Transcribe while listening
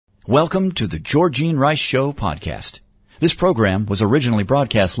Welcome to the Georgene Rice Show podcast. This program was originally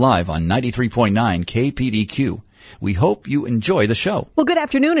broadcast live on 93.9 KPDQ. We hope you enjoy the show. Well, good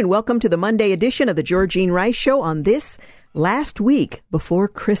afternoon and welcome to the Monday edition of the Georgene Rice Show on this last week before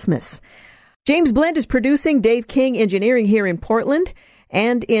Christmas. James Blend is producing, Dave King engineering here in Portland,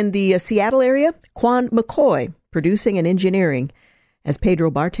 and in the Seattle area, Quan McCoy producing and engineering, as Pedro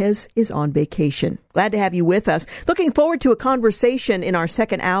Bartez is on vacation. Glad to have you with us. Looking forward to a conversation in our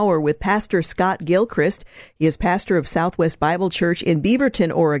second hour with Pastor Scott Gilchrist. He is pastor of Southwest Bible Church in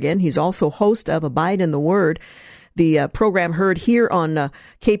Beaverton, Oregon. He's also host of Abide in the Word, the program heard here on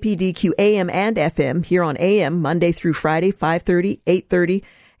KPDQ AM and FM, here on AM, Monday through Friday, 5:30, 8:30,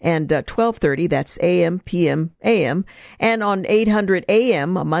 and 12:30. That's AM, PM, AM. And on 800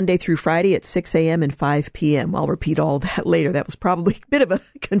 AM, Monday through Friday at 6 AM and 5 PM. I'll repeat all that later. That was probably a bit of a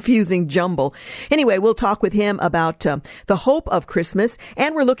confusing jumble. Anyway, we'll talk with him about the hope of Christmas,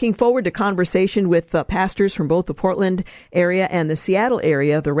 and we're looking forward to conversation with pastors from both the Portland area and the Seattle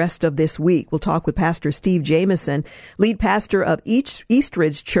area the rest of this week. We'll talk with Pastor Steve Jameson, lead pastor of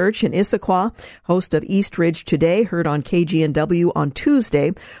Eastridge Church in Issaquah, host of Eastridge Today, heard on KGNW on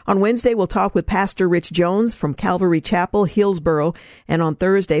Tuesday. On Wednesday, we'll talk with Pastor Rich Jones from Calvary Chapel, Hillsboro. And on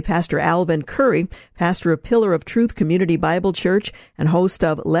Thursday, Pastor Alvin Curry, pastor of Pillar of Truth Community Bible Church and host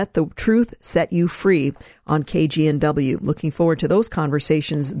of Let the Truth Set You Free on KGNW. Looking forward to those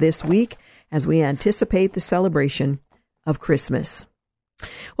conversations this week as we anticipate the celebration of Christmas.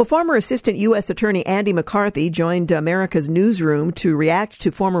 Well, former Assistant U.S. Attorney Andy McCarthy joined America's Newsroom to react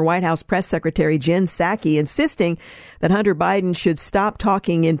to former White House Press Secretary Jen Psaki insisting that Hunter Biden should stop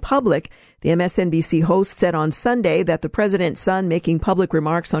talking in public. The MSNBC host said on Sunday that the president's son making public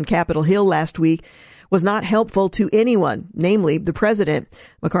remarks on Capitol Hill last week was not helpful to anyone, namely the president.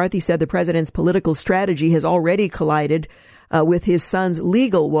 McCarthy said the president's political strategy has already collided with his son's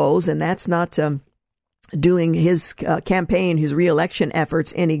legal woes, and that's not doing his campaign, his re-election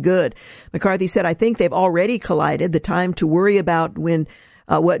efforts any good. McCarthy said, I think they've already collided. The time to worry about when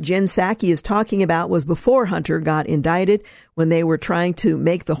what Jen Psaki is talking about was before Hunter got indicted, when they were trying to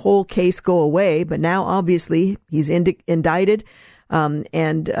make the whole case go away. But now, obviously, he's indicted,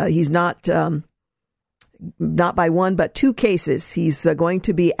 and he's not by one, but two cases. He's going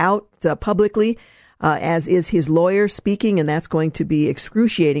to be out publicly, as is his lawyer speaking, and that's going to be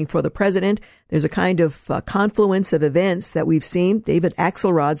excruciating for the president. There's a kind of confluence of events that we've seen. David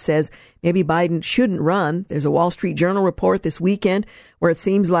Axelrod says maybe Biden shouldn't run. There's a Wall Street Journal report this weekend where it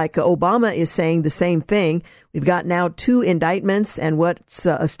seems like Obama is saying the same thing. We've got now two indictments, and what's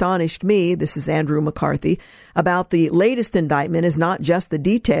astonished me, this is Andrew McCarthy, about the latest indictment is not just the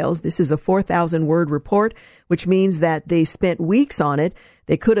details. This is a 4,000-word report, which means that they spent weeks on it.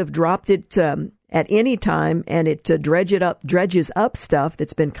 They could have dropped it at any time, and it dredges up stuff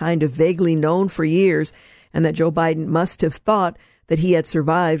that's been kind of vaguely known for years, and that Joe Biden must have thought that he had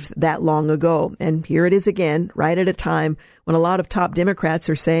survived that long ago. And here it is again, right at a time when a lot of top Democrats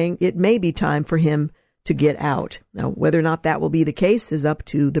are saying it may be time for him to get out. Now, whether or not that will be the case is up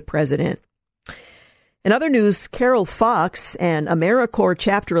to the president. In other news, Carol Fox, an AmeriCorps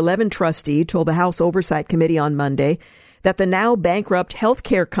Chapter 11 trustee, told the House Oversight Committee on Monday that the now bankrupt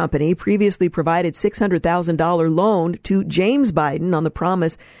healthcare company previously provided $600,000 loan to James Biden on the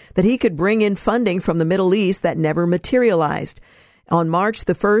promise that he could bring in funding from the Middle East that never materialized. On March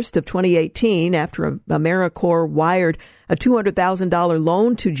the 1st of 2018, after AmeriCorps wired a $200,000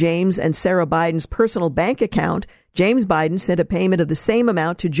 loan to James and Sarah Biden's personal bank account, James Biden sent a payment of the same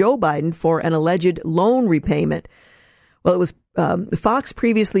amount to Joe Biden for an alleged loan repayment. Well, it was Fox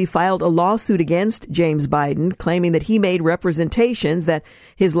previously filed a lawsuit against James Biden, claiming that he made representations that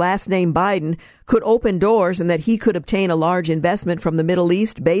his last name Biden could open doors and that he could obtain a large investment from the Middle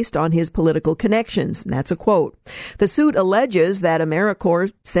East based on his political connections. And that's a quote. The suit alleges that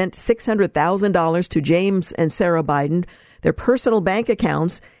AmeriCorps sent $600,000 to James and Sarah Biden, their personal bank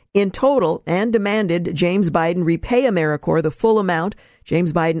accounts, in total, and demanded James Biden repay AmeriCorps the full amount.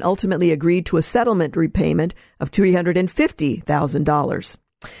 James Biden ultimately agreed to a settlement repayment of $350,000.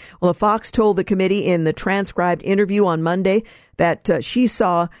 Well, Fox told the committee in the transcribed interview on Monday that she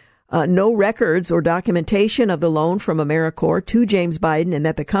saw no records or documentation of the loan from AmeriCorps to James Biden, and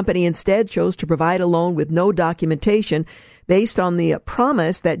that the company instead chose to provide a loan with no documentation based on the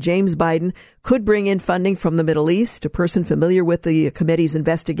promise that James Biden could bring in funding from the Middle East. A person familiar with the committee's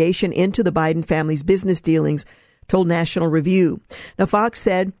investigation into the Biden family's business dealings told National Review. Now, Fox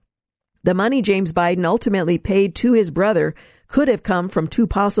said the money James Biden ultimately paid to his brother could have come from two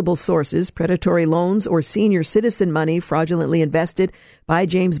possible sources: predatory loans or senior citizen money fraudulently invested by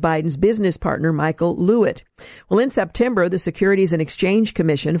James Biden's business partner, Michael Lewitt. Well, in September, the Securities and Exchange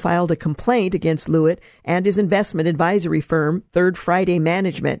Commission filed a complaint against Lewitt and his investment advisory firm, Third Friday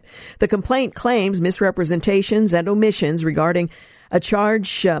Management. The complaint claims misrepresentations and omissions regarding a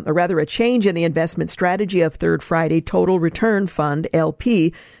change in the investment strategy of Third Friday Total Return Fund,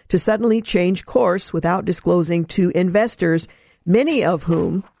 LP, to suddenly change course without disclosing to investors, many of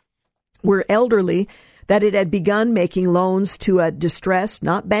whom were elderly, that it had begun making loans to a distressed,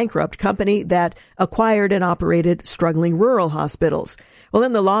 not bankrupt, company that acquired and operated struggling rural hospitals. Well,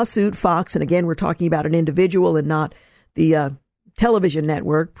 in the lawsuit, Fox, and again, we're talking about an individual and not the television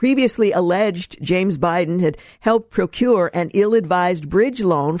network, previously alleged James Biden had helped procure an ill-advised bridge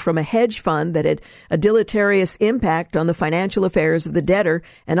loan from a hedge fund that had a deleterious impact on the financial affairs of the debtor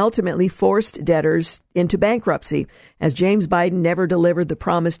and ultimately forced debtors into bankruptcy, as James Biden never delivered the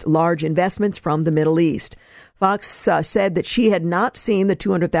promised large investments from the Middle East. Fox said that she had not seen the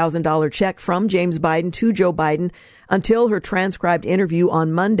 $200,000 check from James Biden to Joe Biden until her transcribed interview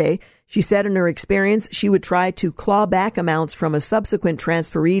on Monday. She said in her experience, she would try to claw back amounts from a subsequent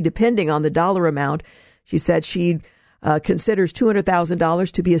transferee depending on the dollar amount. She said she considers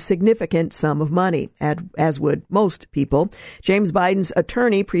 $200,000 to be a significant sum of money, as would most people. James Biden's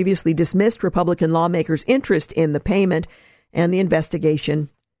attorney previously dismissed Republican lawmakers' interest in the payment, and the investigation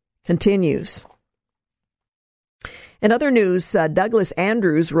continues. In other news, Douglas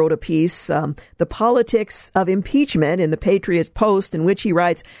Andrews wrote a piece, The Politics of Impeachment, in the Patriot Post, in which he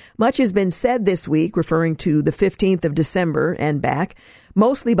writes, much has been said this week, referring to the 15th of December and back,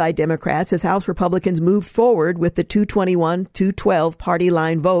 mostly by Democrats, as House Republicans moved forward with the 221-212 party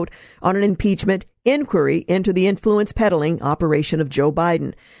line vote on an impeachment inquiry into the influence peddling operation of Joe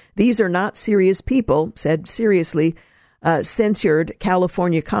Biden. These are not serious people, said seriously censured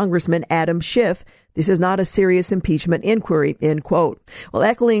California Congressman Adam Schiff. This is not a serious impeachment inquiry, end quote. Well,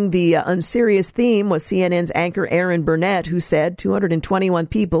 echoing the unserious theme was CNN's anchor Aaron Burnett, who said 221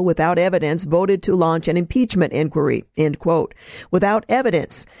 people without evidence voted to launch an impeachment inquiry, end quote. Without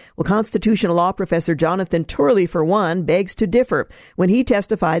evidence. Well, constitutional law professor Jonathan Turley, for one, begs to differ. When he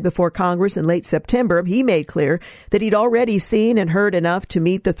testified before Congress in late September, he made clear that he'd already seen and heard enough to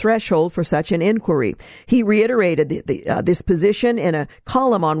meet the threshold for such an inquiry. He reiterated this position in a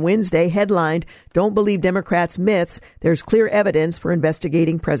column on Wednesday headlined, "Don't believe Democrats' myths. There's clear evidence for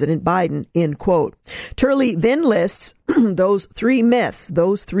investigating President Biden," end quote. Turley then lists those three myths,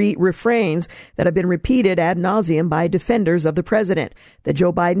 those three refrains that have been repeated ad nauseum by defenders of the president: that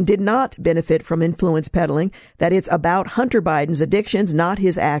Joe Biden did not benefit from influence peddling, that it's about Hunter Biden's addictions, not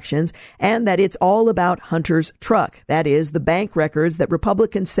his actions, and that it's all about Hunter's truck. That is, the bank records that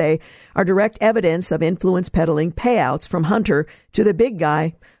Republicans say are direct evidence of influence peddling payouts from Hunter to the big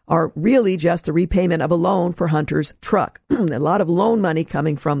guy are really just the repayment of a loan for Hunter's truck. A lot of loan money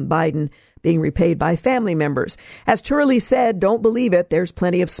coming from Biden being repaid by family members. As Turley said, don't believe it, there's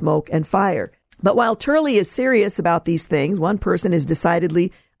plenty of smoke and fire. But while Turley is serious about these things, one person is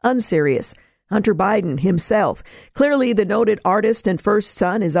decidedly unserious: Hunter Biden himself. Clearly, the noted artist and first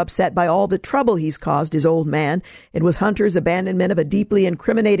son is upset by all the trouble he's caused his old man. It was Hunter's abandonment of a deeply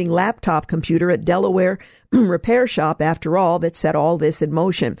incriminating laptop computer at Delaware repair shop, after all, that set all this in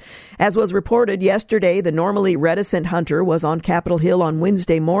motion. As was reported yesterday, the normally reticent Hunter was on Capitol Hill on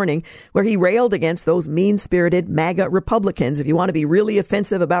Wednesday morning, where he railed against those mean-spirited MAGA Republicans. If you want to be really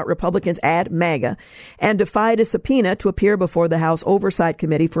offensive about Republicans, add MAGA, and defied a subpoena to appear before the House Oversight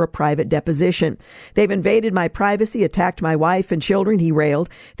Committee for a private deposition. They've invaded my privacy, attacked my wife and children, he railed.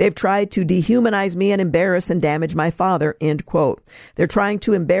 They've tried to dehumanize me and embarrass and damage my father, end quote. They're trying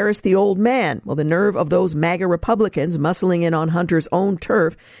to embarrass the old man. Well, the nerve of those MAGA Republicans muscling in on Hunter's own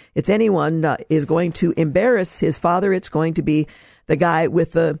turf. It's anyone is going to embarrass his father, it's going to be the guy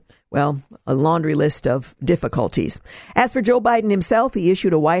with a laundry list of difficulties. As for Joe Biden himself, he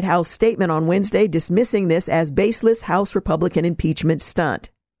issued a White House statement on Wednesday dismissing this as baseless House Republican impeachment stunt.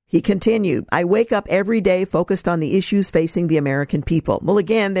 He continued, I wake up every day focused on the issues facing the American people. Well,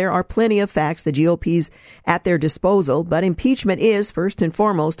 again, there are plenty of facts the GOP's at their disposal, but impeachment is, first and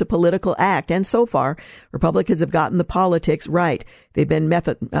foremost, a political act. And so far, Republicans have gotten the politics right. They've been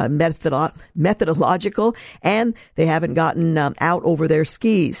methodological, and they haven't gotten out over their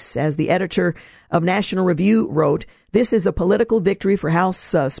skis. As the editor of National Review wrote, this is a political victory for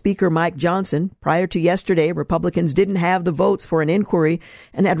House Speaker Mike Johnson. Prior to yesterday, Republicans didn't have the votes for an inquiry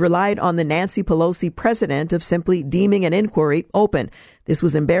and had relied on the Nancy Pelosi precedent of simply deeming an inquiry open. This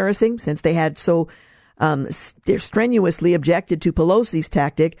was embarrassing since they had so strenuously objected to Pelosi's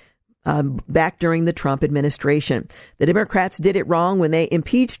tactic, back during the Trump administration. The Democrats did it wrong when they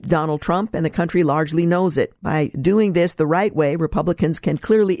impeached Donald Trump, and the country largely knows it. By doing this the right way, Republicans can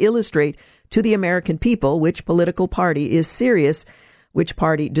clearly illustrate to the American people which political party is serious, which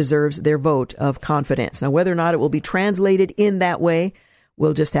party deserves their vote of confidence. Now, whether or not it will be translated in that way,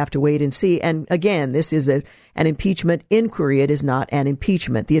 we'll just have to wait and see. And again, this is an impeachment inquiry. It is not an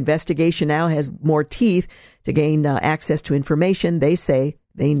impeachment. The investigation now has more teeth to gain access to information they say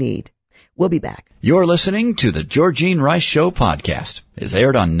they need. We'll be back. You're listening to the Georgene Rice Show podcast. It's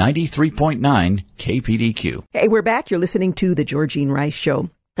aired on 93.9 KPDQ. Hey, we're back. You're listening to the Georgene Rice Show.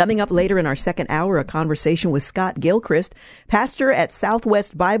 Coming up later in our second hour, a conversation with Scott Gilchrist, pastor at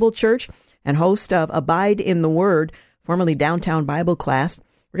Southwest Bible Church and host of Abide in the Word, formerly Downtown Bible Class.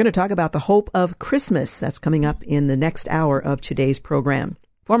 We're going to talk about the hope of Christmas. That's coming up in the next hour of today's program.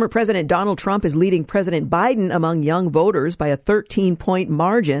 Former President Donald Trump is leading President Biden among young voters by a 13-point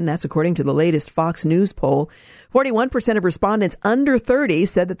margin. That's according to the latest Fox News poll. 41% of respondents under 30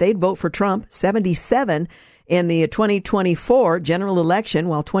 said that they'd vote for Trump. 77% in the 2024 general election,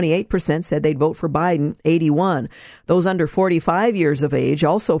 while 28% said they'd vote for Biden. 81%. Those under 45 years of age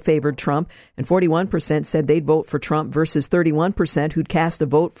also favored Trump, and 41% said they'd vote for Trump versus 31% who'd cast a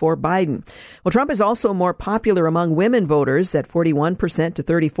vote for Biden. Well, Trump is also more popular among women voters at 41% to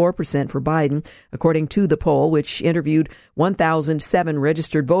 34% for Biden, according to the poll, which interviewed 1,007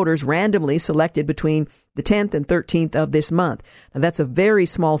 registered voters randomly selected between the 10th and 13th of this month. Now, that's a very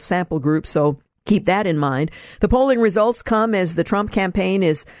small sample group, so keep that in mind. The polling results come as the Trump campaign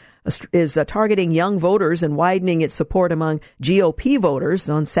is targeting young voters and widening its support among GOP voters.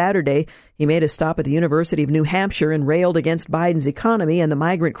 On Saturday, he made a stop at the University of New Hampshire and railed against Biden's economy and the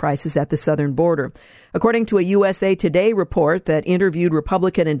migrant crisis at the southern border. According to a USA Today report that interviewed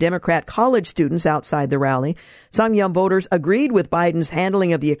Republican and Democrat college students outside the rally, some young voters agreed with Biden's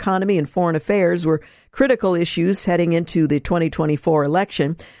handling of the economy and foreign affairs were critical issues heading into the 2024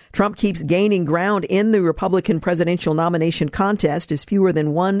 election. Trump keeps gaining ground in the Republican presidential nomination contest as fewer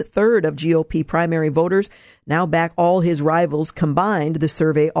than 1/3 of GOP primary voters now back all his rivals combined, the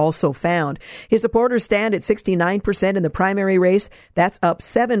survey also found. His supporters stand at 69% in the primary race. That's up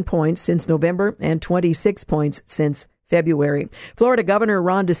 7 points since November and 26 points since February. Florida Governor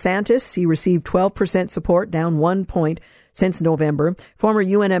Ron DeSantis, he received 12% support, down 1 point since November. Former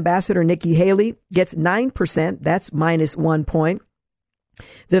UN Ambassador Nikki Haley gets 9%. That's minus 1 point.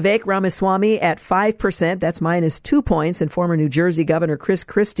 Vivek Ramaswamy at 5%, that's minus 2 points, and former New Jersey Governor Chris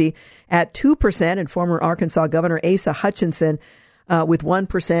Christie at 2%, and former Arkansas Governor Asa Hutchinson with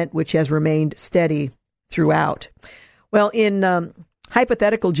 1%, which has remained steady throughout. Well, in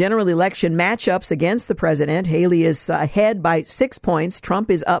hypothetical general election matchups against the president, Haley is ahead by 6 points. Trump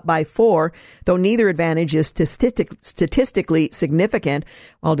is up by 4, though neither advantage is statistically significant,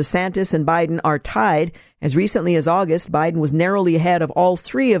 while DeSantis and Biden are tied. As recently as August, Biden was narrowly ahead of all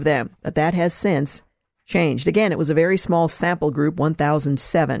three of them, but that has since changed. Again, it was a very small sample group,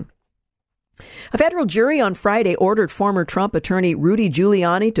 1,007. A federal jury on Friday ordered former Trump attorney Rudy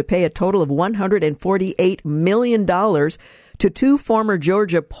Giuliani to pay a total of $148 million to two former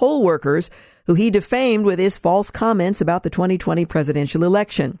Georgia poll workers who he defamed with his false comments about the 2020 presidential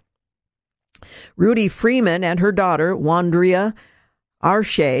election. Rudy Freeman and her daughter, Wandrea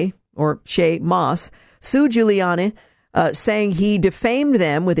Arshay, or Shay Moss, sued Giuliani, saying he defamed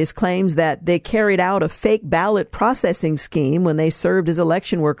them with his claims that they carried out a fake ballot processing scheme when they served as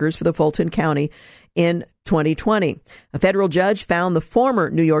election workers for the Fulton County in 2020. A federal judge found the former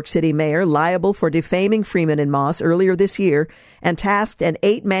New York City mayor liable for defaming Freeman and Moss earlier this year and tasked an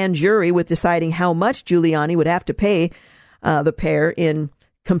 8-man jury with deciding how much Giuliani would have to pay the pair in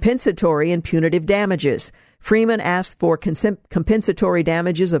compensatory and punitive damages. Freeman asked for compensatory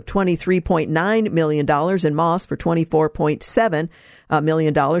damages of $23.9 million and Moss for $24.7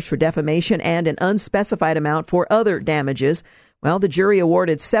 million for defamation and an unspecified amount for other damages. Well, the jury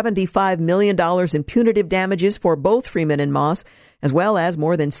awarded $75 million in punitive damages for both Freeman and Moss, as well as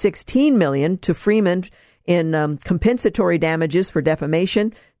more than $16 million to Freeman in compensatory damages for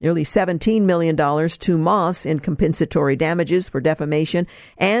defamation, nearly $17 million to Moss in compensatory damages for defamation,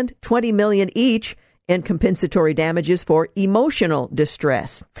 and $20 million each in compensatory damages for emotional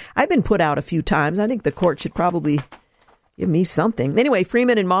distress. I've been put out a few times. I think the court should probably give me something. Anyway,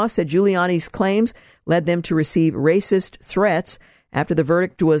 Freeman and Moss said Giuliani's claims led them to receive racist threats. After the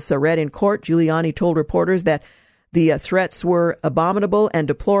verdict was read in court, Giuliani told reporters that the threats were abominable and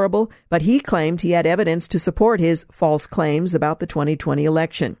deplorable, but he claimed he had evidence to support his false claims about the 2020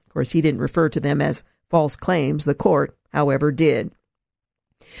 election. Of course, he didn't refer to them as false claims. The court, however, did.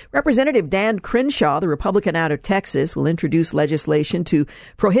 Representative Dan Crenshaw, the Republican out of Texas, will introduce legislation to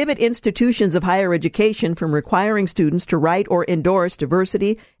prohibit institutions of higher education from requiring students to write or endorse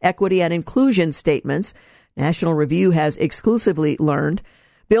diversity, equity, and inclusion statements. National Review has exclusively learned.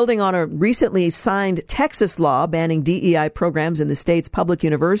 Building on a recently signed Texas law banning DEI programs in the state's public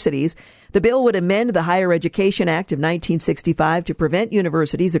universities, the bill would amend the Higher Education Act of 1965 to prevent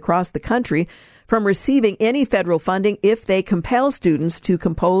universities across the country from receiving any federal funding if they compel students to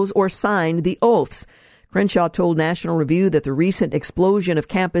compose or sign the oaths. Crenshaw told National Review that the recent explosion of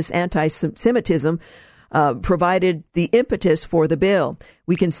campus anti-Semitism provided the impetus for the bill.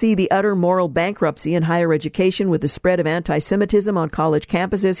 We can see the utter moral bankruptcy in higher education with the spread of anti-Semitism on college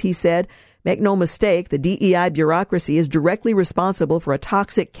campuses, he said. Make no mistake, the DEI bureaucracy is directly responsible for a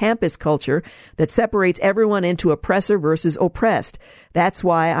toxic campus culture that separates everyone into oppressor versus oppressed. That's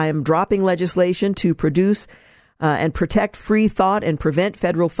why I am dropping legislation to produce and protect free thought and prevent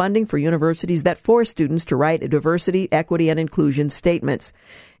federal funding for universities that force students to write diversity, equity, and inclusion statements.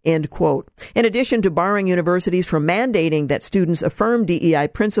 End quote. In addition to barring universities from mandating that students affirm DEI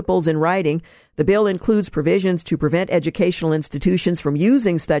principles in writing, the bill includes provisions to prevent educational institutions from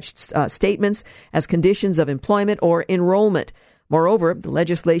using such statements as conditions of employment or enrollment. Moreover, the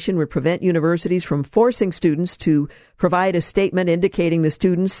legislation would prevent universities from forcing students to provide a statement indicating the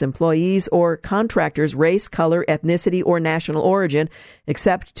students, employees, or contractors' race, color, ethnicity, or national origin,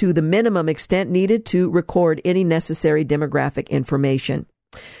 except to the minimum extent needed to record any necessary demographic information.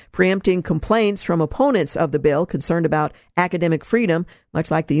 Preempting complaints from opponents of the bill concerned about academic freedom, much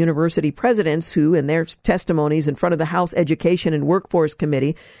like the university presidents who, in their testimonies in front of the House Education and Workforce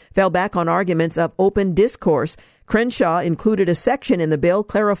Committee, fell back on arguments of open discourse, Crenshaw included a section in the bill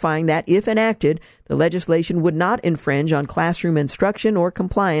clarifying that, if enacted, the legislation would not infringe on classroom instruction or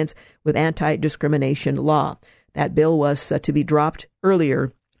compliance with anti-discrimination law. That bill was to be dropped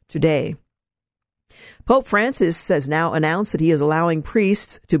earlier today. Pope Francis has now announced that he is allowing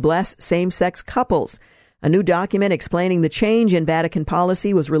priests to bless same-sex couples. A new document explaining the change in Vatican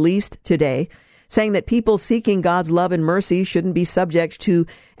policy was released today, saying that people seeking God's love and mercy shouldn't be subject to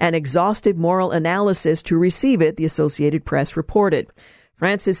an exhaustive moral analysis to receive it, the Associated Press reported.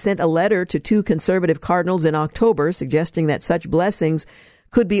 Francis sent a letter to 2 conservative cardinals in October suggesting that such blessings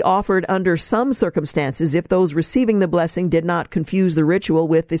could be offered under some circumstances if those receiving the blessing did not confuse the ritual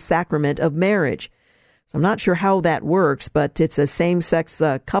with the sacrament of marriage. So I'm not sure how that works, but it's a same-sex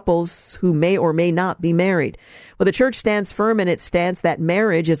couples who may or may not be married. Well, the church stands firm in its stance that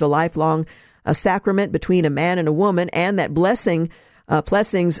marriage is a lifelong sacrament between a man and a woman, and that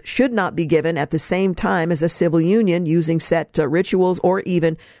blessings should not be given at the same time as a civil union using set rituals or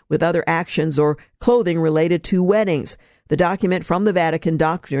even with other actions or clothing related to weddings. The document from the Vatican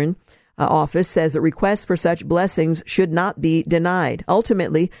Doctrine Office says that requests for such blessings should not be denied.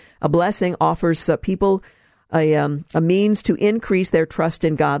 Ultimately, a blessing offers people a means to increase their trust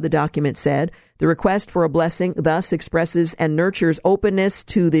in God, the document said. The request for a blessing thus expresses and nurtures openness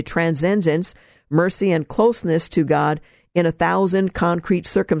to the transcendence, mercy, and closeness to God in 1,000 concrete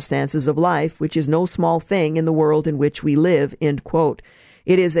circumstances of life, which is no small thing in the world in which we live, end quote.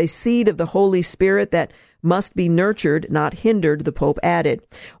 It is a seed of the Holy Spirit that must be nurtured, not hindered, the Pope added.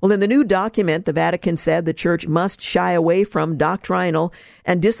 Well, in the new document, the Vatican said the Church must shy away from doctrinal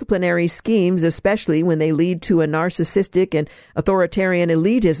and disciplinary schemes, especially when they lead to a narcissistic and authoritarian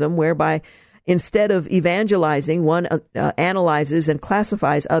elitism, whereby instead of evangelizing, one analyzes and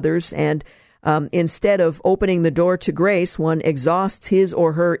classifies others, and instead of opening the door to grace, one exhausts his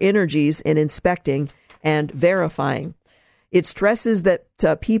or her energies in inspecting and verifying. It stresses that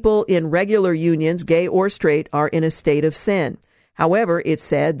people in regular unions, gay or straight, are in a state of sin. However, it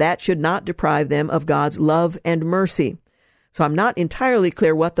said that should not deprive them of God's love and mercy. So I'm not entirely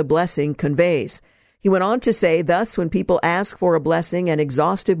clear what the blessing conveys. He went on to say, thus, when people ask for a blessing, an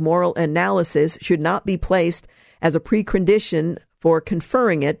exhaustive moral analysis should not be placed as a precondition for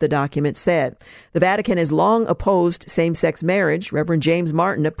conferring it, the document said. The Vatican has long opposed same-sex marriage. Reverend James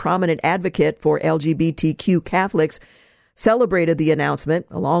Martin, a prominent advocate for LGBTQ Catholics, celebrated the announcement.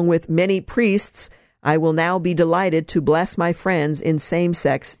 Along with many priests, I will now be delighted to bless my friends in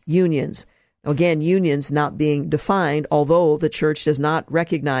same-sex unions. Again, unions not being defined, although the church does not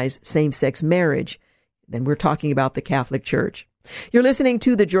recognize same-sex marriage. Then we're talking about the Catholic Church. You're listening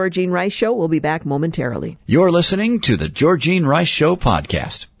to The Georgene Rice Show. We'll be back momentarily. You're listening to The Georgene Rice Show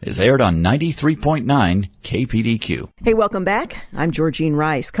podcast. It's aired on 93.9 KPDQ. Hey, welcome back. I'm Georgene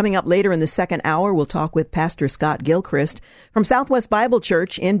Rice. Coming up later in the second hour, we'll talk with Pastor Scott Gilchrist from Southwest Bible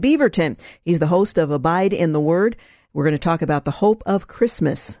Church in Beaverton. He's the host of Abide in the Word. We're going to talk about the hope of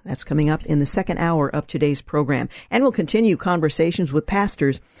Christmas. That's coming up in the second hour of today's program. And we'll continue conversations with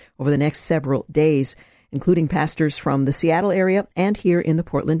pastors over the next several days, including pastors from the Seattle area and here in the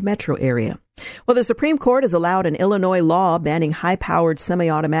Portland metro area. Well, the Supreme Court has allowed an Illinois law banning high-powered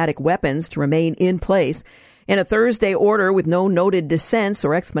semi-automatic weapons to remain in place. In a Thursday order with no noted dissents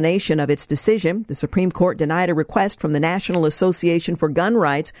or explanation of its decision, the Supreme Court denied a request from the National Association for Gun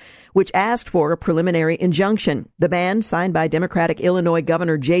Rights, which asked for a preliminary injunction. The ban, signed by Democratic Illinois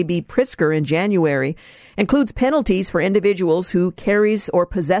Governor J.B. Pritzker in January, includes penalties for individuals who carries or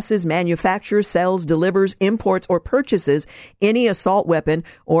possesses, manufactures, sells, delivers, imports, or purchases any assault weapon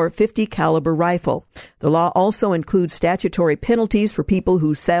or .50 caliber rifle. The law also includes statutory penalties for people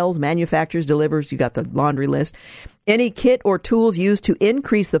who sells, manufactures, delivers, you got the laundry list. Any kit or tools used to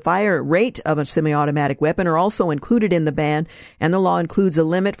increase the fire rate of a semi-automatic weapon are also included in the ban, and the law includes a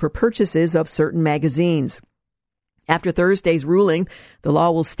limit for purchases of certain magazines. After Thursday's ruling, the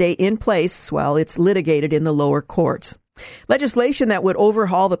law will stay in place while it's litigated in the lower courts. Legislation that would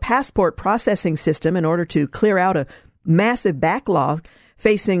overhaul the passport processing system in order to clear out a massive backlog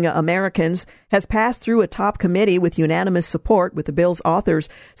facing Americans has passed through a top committee with unanimous support, with the bill's authors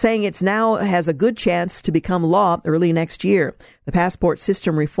saying it now has a good chance to become law early next year. The Passport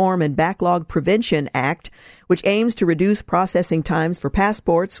System Reform and Backlog Prevention Act, which aims to reduce processing times for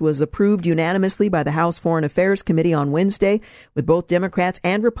passports, was approved unanimously by the House Foreign Affairs Committee on Wednesday, with both Democrats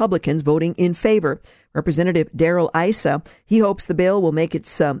and Republicans voting in favor. Representative Darrell Issa, he hopes the bill will make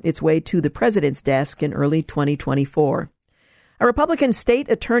its way to the president's desk in early 2024. A Republican state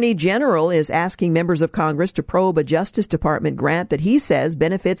attorney general is asking members of Congress to probe a Justice Department grant that he says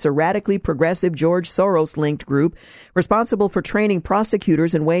benefits a radically progressive George Soros-linked group responsible for training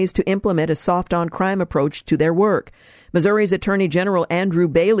prosecutors in ways to implement a soft-on-crime approach to their work. Missouri's Attorney General Andrew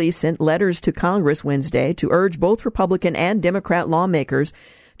Bailey sent letters to Congress Wednesday to urge both Republican and Democrat lawmakers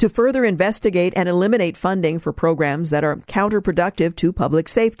to further investigate and eliminate funding for programs that are counterproductive to public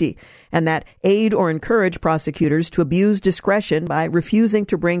safety, and that aid or encourage prosecutors to abuse discretion by refusing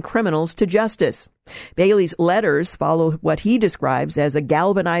to bring criminals to justice. Bailey's letters follow what he describes as a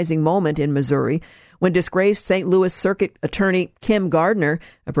galvanizing moment in Missouri when disgraced St. Louis Circuit Attorney Kim Gardner,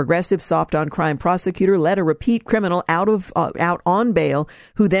 a progressive soft-on-crime prosecutor, let a repeat criminal out on bail,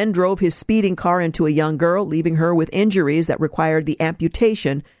 who then drove his speeding car into a young girl, leaving her with injuries that required the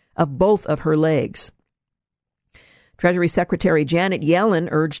amputation of both of her legs. Treasury Secretary Janet Yellen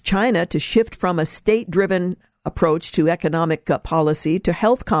urged China to shift from a state-driven approach to economic policy to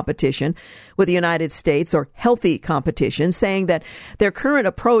health competition with the United States, or healthy competition, saying that their current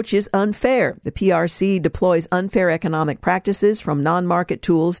approach is unfair. The PRC deploys unfair economic practices, from non-market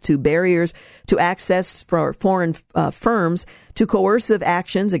tools to barriers to access for foreign firms to coercive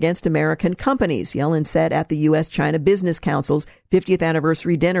actions against American companies, Yellen said at the U.S.-China Business Council's 50th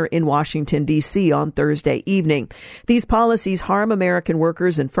anniversary dinner in Washington, D.C. on Thursday evening. These policies harm American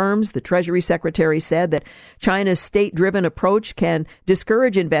workers and firms. The Treasury Secretary said that China's state-driven approach can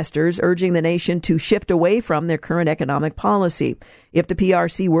discourage investors, urging the nation to shift away from their current economic policy. If the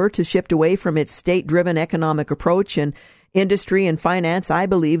PRC were to shift away from its state-driven economic approach in industry and finance, I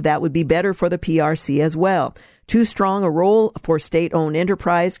believe that would be better for the PRC as well. Too strong a role for state-owned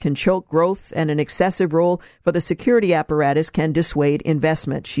enterprise can choke growth, and an excessive role for the security apparatus can dissuade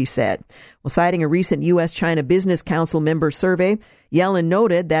investment, she said. Well, citing a recent U.S.-China Business Council member survey, Yellen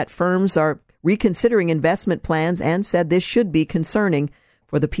noted that firms are reconsidering investment plans and said this should be concerning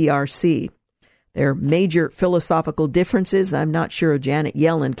for the PRC. There are major philosophical differences. I'm not sure Janet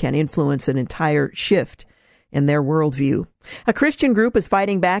Yellen can influence an entire shift in their worldview. A Christian group is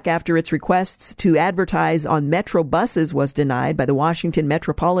fighting back after its requests to advertise on metro buses was denied by the Washington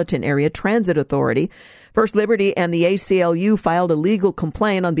Metropolitan Area Transit Authority. First Liberty and the ACLU filed a legal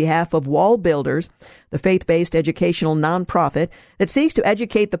complaint on behalf of Wall Builders, the faith-based educational nonprofit that seeks to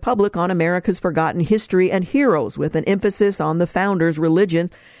educate the public on America's forgotten history and heroes, with an emphasis on the founders' religion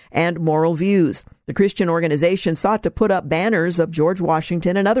and moral views. The Christian organization sought to put up banners of George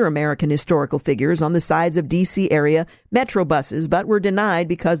Washington and other American historical figures on the sides of D.C. area metro buses, but were denied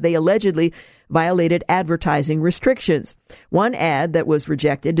because they allegedly violated advertising restrictions. One ad that was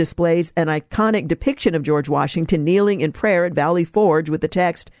rejected displays an iconic depiction of George Washington kneeling in prayer at Valley Forge with the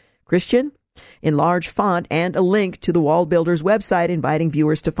text, "Christian?" in large font, and a link to the Wall Builders website inviting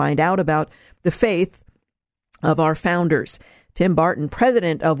viewers to find out about the faith of our founders. Tim Barton,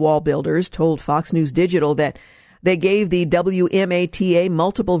 president of Wall Builders, told Fox News Digital that they gave the WMATA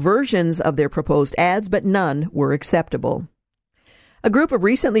multiple versions of their proposed ads, but none were acceptable. A group of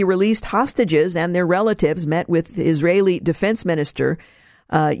recently released hostages and their relatives met with Israeli Defense Minister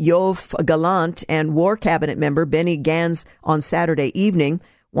Yoav Gallant and War Cabinet member Benny Gantz on Saturday evening.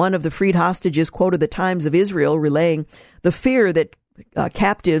 One of the freed hostages quoted the Times of Israel, relaying the fear that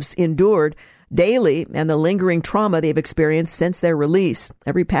captives endured daily and the lingering trauma they've experienced since their release.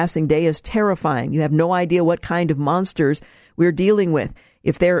 Every passing day is terrifying. You have no idea what kind of monsters we're dealing with.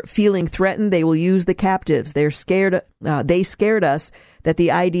 If they're feeling threatened, they will use the captives. They scared us that the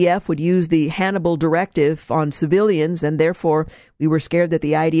IDF would use the Hannibal directive on civilians, and therefore we were scared that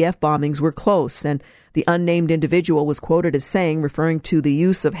the IDF bombings were close. And the unnamed individual was quoted as saying, referring to the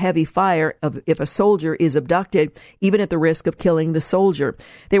use of heavy fire if a soldier is abducted, even at the risk of killing the soldier.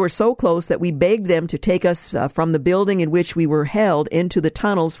 They were so close that we begged them to take us from the building in which we were held into the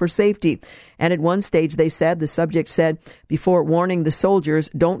tunnels for safety. And at one stage, they said, the subject said, before warning the soldiers,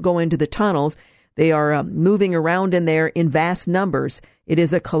 don't go into the tunnels. They are moving around in there in vast numbers. It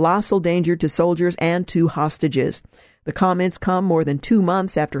is a colossal danger to soldiers and to hostages. The comments come more than 2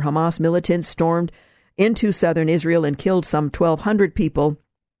 months after Hamas militants stormed into southern Israel and killed some 1,200 people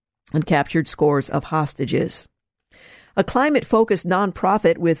and captured scores of hostages. A climate-focused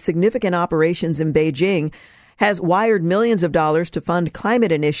nonprofit with significant operations in Beijing has wired millions of dollars to fund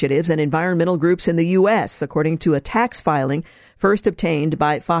climate initiatives and environmental groups in the U.S., according to a tax filing first obtained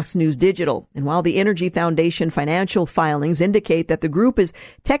by Fox News Digital. And while the Energy Foundation financial filings indicate that the group is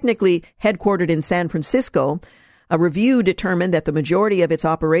technically headquartered in San Francisco, a review determined that the majority of its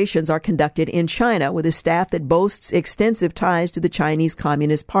operations are conducted in China, with a staff that boasts extensive ties to the Chinese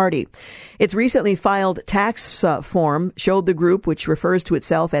Communist Party. Its recently filed tax form showed the group, which refers to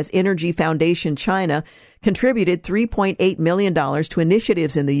itself as Energy Foundation China, contributed $3.8 million to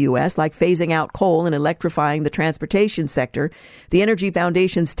initiatives in the U.S., like phasing out coal and electrifying the transportation sector. The Energy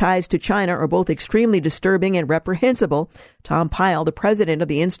Foundation's ties to China are both extremely disturbing and reprehensible, Tom Pyle, the president of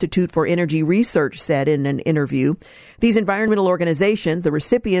the Institute for Energy Research, said in an interview. These environmental organizations, the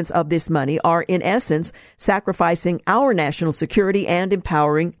recipients of this money, are in essence sacrificing our national security and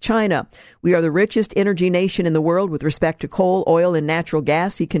empowering China. We are the richest energy nation in the world with respect to coal, oil, and natural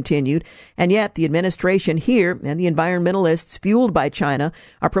gas, he continued. And yet the administration here and the environmentalists fueled by China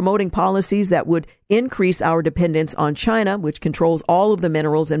are promoting policies that would increase our dependence on China, which controls all of the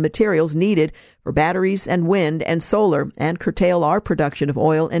minerals and materials needed for batteries and wind and solar, and curtail our production of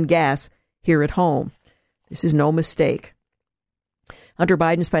oil and gas here at home. This is no mistake. Hunter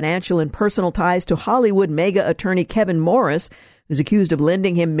Biden's financial and personal ties to Hollywood mega attorney Kevin Morris, who's accused of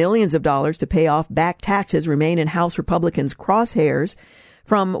lending him millions of dollars to pay off back taxes, remain in House Republicans' crosshairs.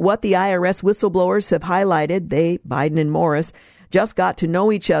 From what the IRS whistleblowers have highlighted, Biden and Morris, just got to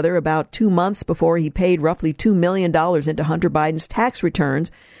know each other about 2 months before he paid roughly $2 million into Hunter Biden's tax returns,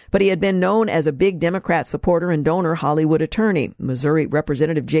 but he had been known as a big Democrat supporter and donor Hollywood attorney. Missouri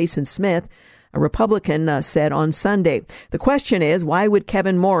Representative Jason Smith, a Republican, said on Sunday. The question is, why would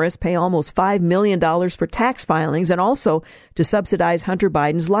Kevin Morris pay almost $5 million for tax filings and also to subsidize Hunter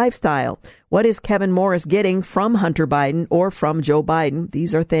Biden's lifestyle? What is Kevin Morris getting from Hunter Biden or from Joe Biden?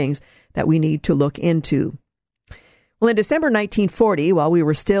 These are things that we need to look into. Well, in December 1940, while we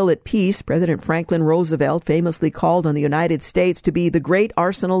were still at peace, President Franklin Roosevelt famously called on the United States to be the great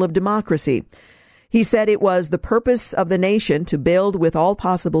arsenal of democracy. He said it was the purpose of the nation to build with all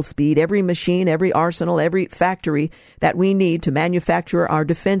possible speed every machine, every arsenal, every factory that we need to manufacture our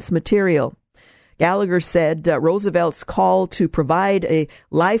defense material. Gallagher said Roosevelt's call to provide a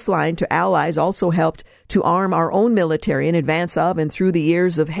lifeline to allies also helped to arm our own military in advance of and through the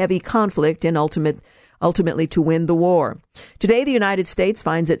years of heavy conflict and ultimately to win the war. Today, the United States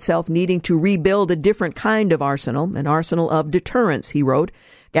finds itself needing to rebuild a different kind of arsenal, an arsenal of deterrence, he wrote.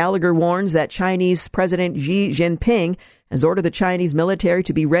 Gallagher warns that Chinese President Xi Jinping has ordered the Chinese military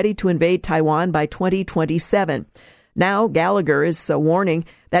to be ready to invade Taiwan by 2027. Now, Gallagher is warning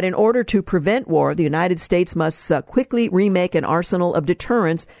that in order to prevent war, the United States must quickly remake an arsenal of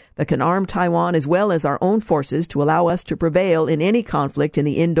deterrence that can arm Taiwan as well as our own forces to allow us to prevail in any conflict in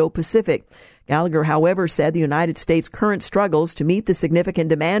the Indo-Pacific. Gallagher, however, said the United States' current struggles to meet the significant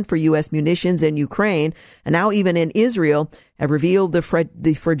demand for U.S. munitions in Ukraine, and now even in Israel, have revealed the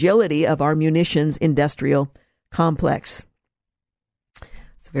fragility of our munitions industrial complex.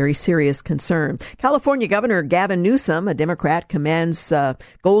 It's a very serious concern. California Governor Gavin Newsom, a Democrat, commands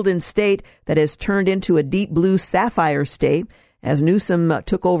Golden State that has turned into a deep blue sapphire state. As Newsom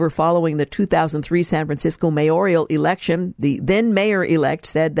took over following the 2003 San Francisco mayoral election, the then mayor-elect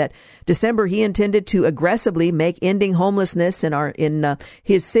said that December he intended to aggressively make ending homelessness in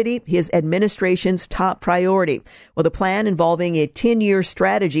his city his administration's top priority. Well, the plan involving a 10-year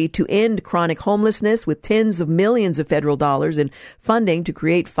strategy to end chronic homelessness with tens of millions of federal dollars in funding to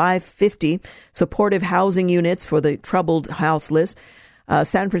create 550 supportive housing units for the troubled houseless.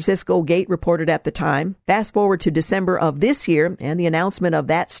 San Francisco Gate reported at the time. Fast forward to December of this year, and the announcement of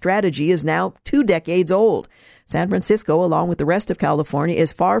that strategy is now 2 decades old. San Francisco, along with the rest of California,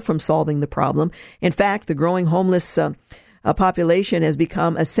 is far from solving the problem. In fact, the growing homeless population has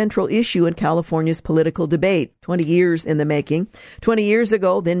become a central issue in California's political debate. 20 years in the making. 20 years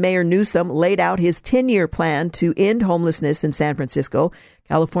ago, then Mayor Newsom laid out his 10-year plan to end homelessness in San Francisco.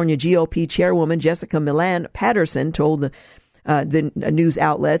 California GOP chairwoman Jessica Milan Patterson told the news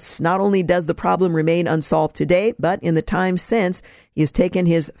outlets, not only does the problem remain unsolved today, but in the time since, he has taken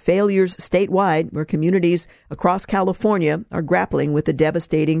his failures statewide, where communities across California are grappling with the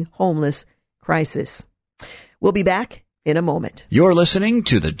devastating homeless crisis. We'll be back in a moment. You're listening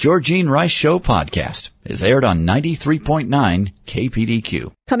to the Georgene Rice Show podcast. It's aired on 93.9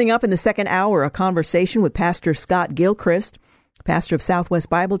 KPDQ. Coming up in the second hour, a conversation with Pastor Scott Gilchrist, pastor of Southwest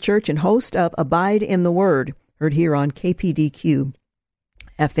Bible Church and host of Abide in the Word, heard here on KPDQ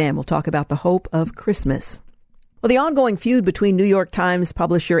FM. We'll talk about the hope of Christmas. Well, the ongoing feud between New York Times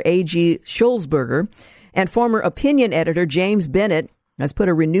publisher A.G. Sulzberger and former opinion editor James Bennett has put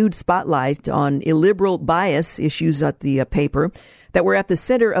a renewed spotlight on illiberal bias issues at the paper that were at the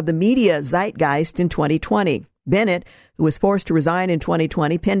center of the media zeitgeist in 2020. Bennett, who was forced to resign in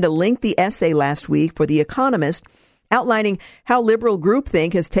 2020, penned a lengthy essay last week for The Economist outlining how liberal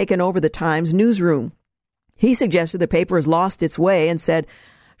groupthink has taken over the Times newsroom. He suggested the paper has lost its way and said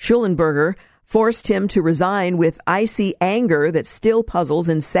Sulzberger forced him to resign with icy anger that still puzzles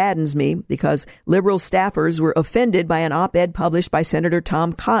and saddens me because liberal staffers were offended by an op-ed published by Senator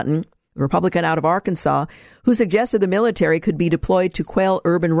Tom Cotton, a Republican out of Arkansas, who suggested the military could be deployed to quell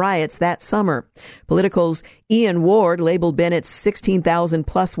urban riots that summer. Political's Ian Ward labeled Bennett's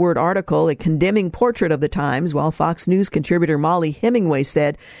 16,000-plus word article a condemning portrait of the Times, while Fox News contributor Molly Hemingway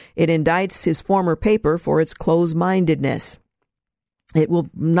said it indicts his former paper for its close-mindedness. It will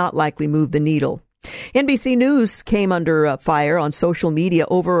not likely move the needle. NBC News came under fire on social media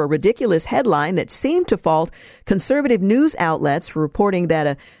over a ridiculous headline that seemed to fault conservative news outlets for reporting that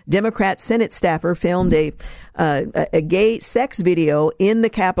a Democrat Senate staffer filmed a gay sex video in the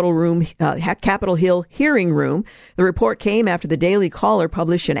Capitol Hill hearing room. The report came after the Daily Caller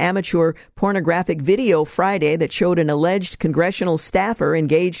published an amateur pornographic video Friday that showed an alleged congressional staffer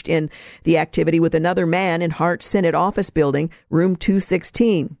engaged in the activity with another man in Hart Senate office building, room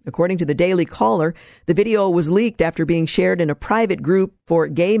 216. According to the Daily Caller, the video was leaked after being shared in a private group for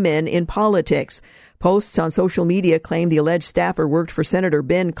gay men in politics. Posts on social media claim the alleged staffer worked for Senator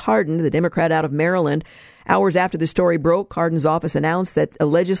Ben Cardin, the Democrat out of Maryland. Hours after the story broke, Cardin's office announced that a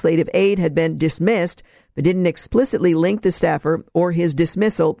legislative aide had been dismissed, but didn't explicitly link the staffer or his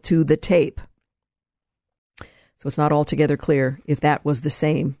dismissal to the tape. So it's not altogether clear if that was the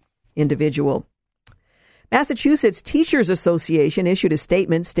same individual. Massachusetts Teachers Association issued a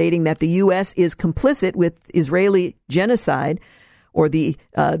statement stating that the U.S. is complicit with Israeli genocide, or the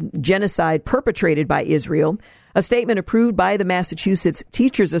genocide perpetrated by Israel. A statement approved by the Massachusetts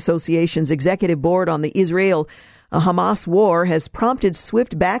Teachers Association's executive board on the Israel-Hamas war has prompted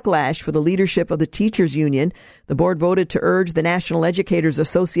swift backlash for the leadership of the teachers union. The board voted to urge the National Educators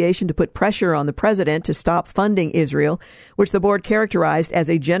Association to put pressure on the president to stop funding Israel, which the board characterized as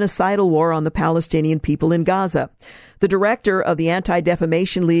a genocidal war on the Palestinian people in Gaza. The director of the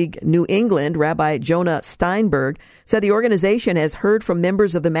Anti-Defamation League New England, Rabbi Jonah Steinberg, said the organization has heard from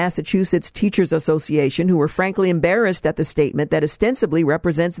members of the Massachusetts Teachers Association who were frankly embarrassed at the statement that ostensibly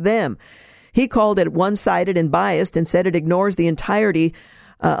represents them. He called it one-sided and biased and said it ignores the entirety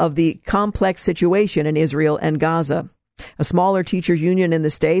of the complex situation in Israel and Gaza. A smaller teachers union in the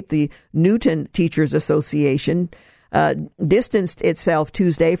state, the Newton Teachers Association, distanced itself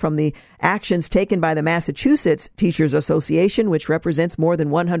Tuesday from the actions taken by the Massachusetts Teachers Association, which represents more than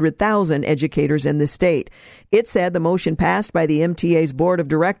 100,000 educators in the state. It said the motion passed by the MTA's board of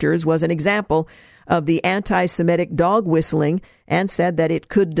directors was an example of the anti-Semitic dog whistling and said that it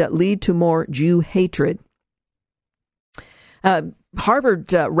could lead to more Jew hatred.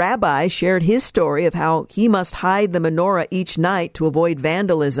 Harvard rabbi shared his story of how he must hide the menorah each night to avoid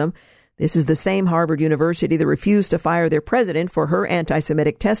vandalism. This is the same Harvard University that refused to fire their president for her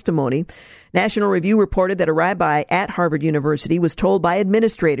anti-Semitic testimony. National Review reported that a rabbi at Harvard University was told by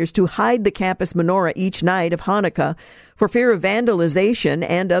administrators to hide the campus menorah each night of Hanukkah for fear of vandalization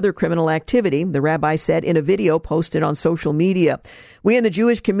and other criminal activity, the rabbi said in a video posted on social media. We in the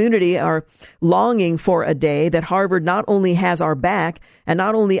Jewish community are longing for a day that Harvard not only has our back and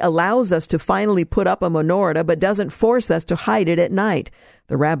not only allows us to finally put up a menorah, but doesn't force us to hide it at night.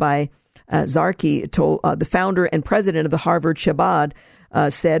 The rabbi Zarki told the founder and president of the Harvard Chabad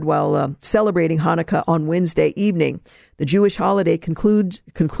said while celebrating Hanukkah on Wednesday evening. The Jewish holiday concluded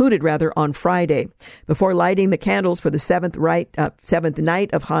on Friday. Before lighting the candles for the seventh night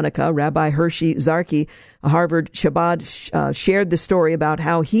of Hanukkah, Rabbi Hershey Zarki, a Harvard Chabad, shared the story about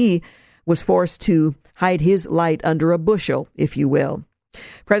how he was forced to hide his light under a bushel, if you will.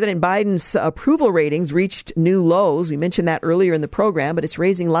 President Biden's approval ratings reached new lows. We mentioned that earlier in the program, but it's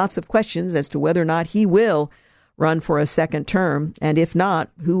raising lots of questions as to whether or not he will run for a second term, and if not,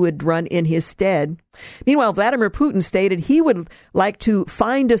 who would run in his stead. Meanwhile, Vladimir Putin stated he would like to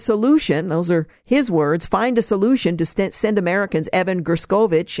find a solution, those are his words, find a solution to send Americans Evan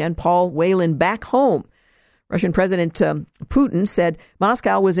Gershkovich and Paul Whelan back home. Russian President Putin said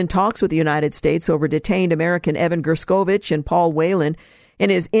Moscow was in talks with the United States over detained American Evan Gershkovich and Paul Whelan. In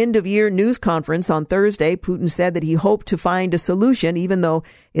his end-of-year news conference on Thursday, Putin said that he hoped to find a solution, even though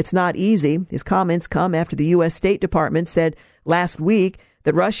it's not easy. His comments come after the U.S. State Department said last week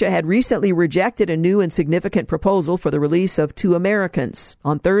that Russia had recently rejected a new and significant proposal for the release of 2 Americans.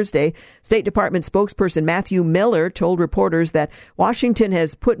 On Thursday, State Department spokesperson Matthew Miller told reporters that Washington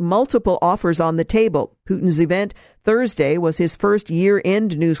has put multiple offers on the table. Putin's event Thursday was his first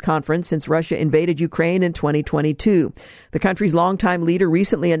year-end news conference since Russia invaded Ukraine in 2022. The country's longtime leader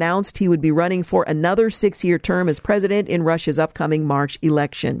recently announced he would be running for another 6-year term as president in Russia's upcoming March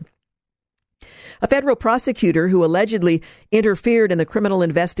election. A federal prosecutor who allegedly interfered in the criminal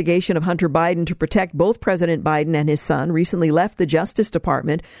investigation of Hunter Biden to protect both President Biden and his son recently left the Justice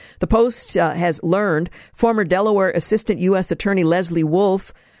Department. The Post has learned former Delaware Assistant U.S. Attorney Leslie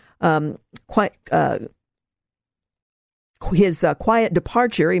Wolf his quiet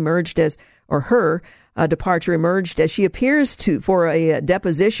departure emerged as, or her departure emerged as she appears for a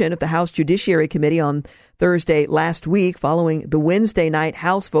deposition at the House Judiciary Committee on Thursday last week, following the Wednesday night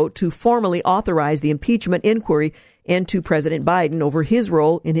House vote to formally authorize the impeachment inquiry into President Biden over his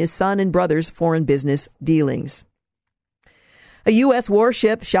role in his son and brother's foreign business dealings. A U.S.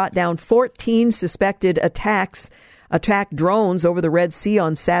 warship shot down 14 suspected attacked drones over the Red Sea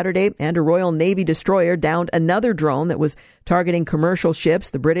on Saturday, and a Royal Navy destroyer downed another drone that was targeting commercial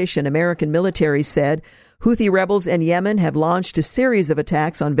ships, the British and American military said. Houthi rebels in Yemen have launched a series of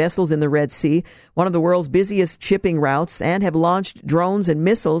attacks on vessels in the Red Sea, one of the world's busiest shipping routes, and have launched drones and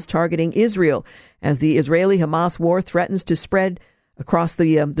missiles targeting Israel as the Israeli-Hamas war threatens to spread across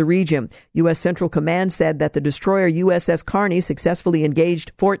the region. U.S. Central Command said that the destroyer USS Carney successfully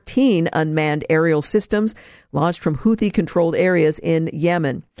engaged 14 unmanned aerial systems launched from Houthi-controlled areas in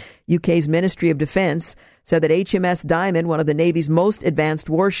Yemen. UK's Ministry of Defense said that HMS Diamond, one of the Navy's most advanced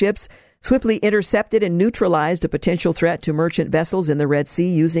warships, swiftly intercepted and neutralized a potential threat to merchant vessels in the Red Sea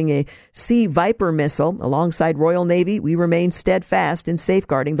using a Sea Viper missile. Alongside Royal Navy, we remain steadfast in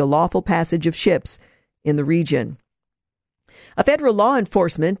safeguarding the lawful passage of ships in the region. A federal law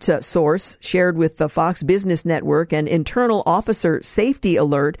enforcement source shared with the Fox Business Network an internal officer safety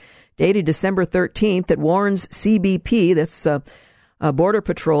alert dated December 13th that warns CBP, that's Border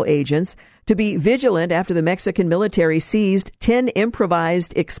Patrol agents, to be vigilant after the Mexican military seized 10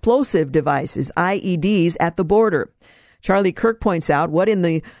 improvised explosive devices, IEDs, at the border. Charlie Kirk points out, what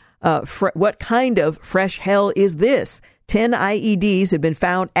kind of fresh hell is this? 10 IEDs had been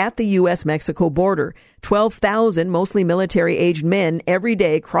found at the U.S.-Mexico border. 12,000 mostly military-aged men every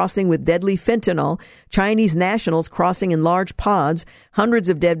day crossing with deadly fentanyl, Chinese nationals crossing in large pods, hundreds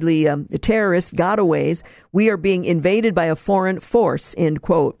of deadly terrorist gotaways. We are being invaded by a foreign force, end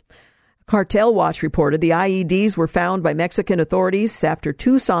quote. Cartel Watch reported the IEDs were found by Mexican authorities after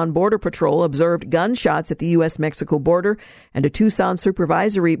Tucson Border Patrol observed gunshots at the U.S.-Mexico border, and a Tucson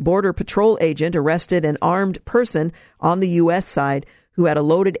Supervisory Border Patrol agent arrested an armed person on the U.S. side who had a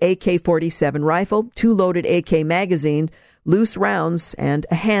loaded AK-47 rifle, 2 loaded AK magazines, loose rounds, and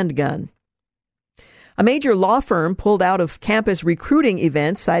a handgun. A major law firm pulled out of campus recruiting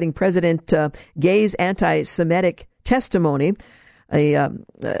events, citing President Gay's anti-Semitic testimony.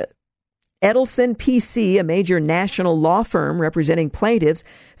 Edelson PC, a major national law firm representing plaintiffs,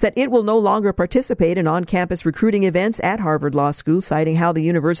 said it will no longer participate in on-campus recruiting events at Harvard Law School, citing how the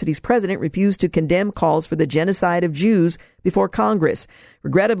university's president refused to condemn calls for the genocide of Jews before Congress.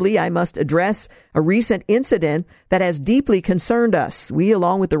 Regrettably, I must address a recent incident that has deeply concerned us. We,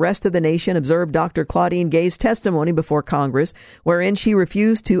 along with the rest of the nation, observed Dr. Claudine Gay's testimony before Congress, wherein she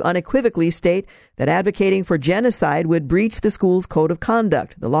refused to unequivocally state that advocating for genocide would breach the school's code of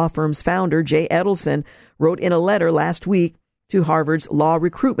conduct. The law firm's founder, Jay Edelson, wrote in a letter last week to Harvard's Law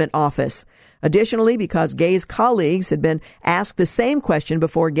Recruitment Office. Additionally, because Gay's colleagues had been asked the same question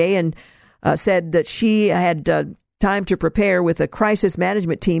before Gay and said that she had time to prepare with a crisis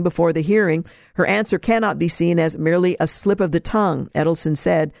management team before the hearing. Her answer cannot be seen as merely a slip of the tongue, Edelson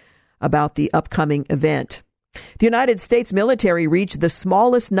said about the upcoming event. The United States military reached the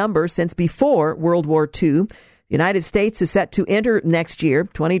smallest number since before World War II. The United States is set to enter next year,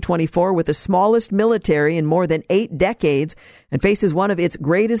 2024, with the smallest military in more than 8 decades and faces one of its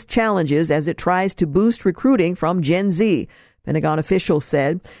greatest challenges as it tries to boost recruiting from Gen Z, Pentagon officials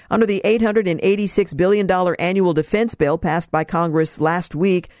said. Under the $886 billion annual defense bill passed by Congress last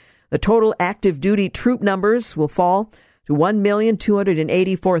week, the total active duty troop numbers will fall to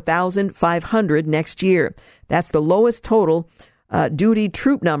 1,284,500 next year. That's the lowest total duty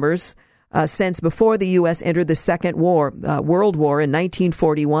troop numbers since before the U.S. entered the Second World War in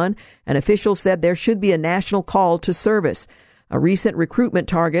 1941, and officials said there should be a national call to service. Recent recruitment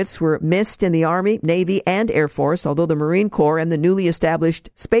targets were missed in the Army, Navy, and Air Force, although the Marine Corps and the newly established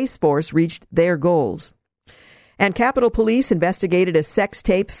Space Force reached their goals. And Capitol Police investigated a sex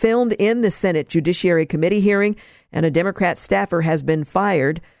tape filmed in the Senate Judiciary Committee hearing, and a Democrat staffer has been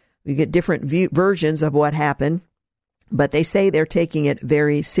fired. We get different versions of what happened, but they say they're taking it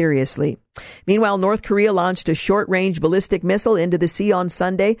very seriously. Meanwhile, North Korea launched a short-range ballistic missile into the sea on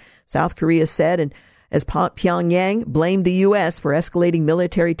Sunday, South Korea said, and as Pyongyang blamed the U.S. for escalating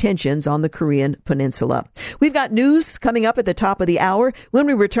military tensions on the Korean peninsula. We've got news coming up at the top of the hour. When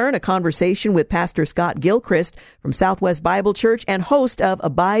we return, a conversation with Pastor Scott Gilchrist from Southwest Bible Church and host of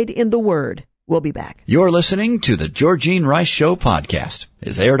Abide in the Word. We'll be back. You're listening to the Georgene Rice Show podcast.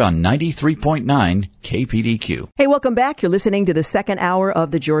 It's aired on 93.9 KPDQ. Hey, welcome back. You're listening to the second hour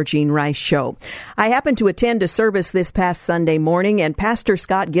of the Georgene Rice Show. I happened to attend a service this past Sunday morning, and Pastor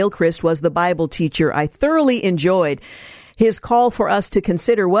Scott Gilchrist was the Bible teacher. I thoroughly enjoyed his call for us to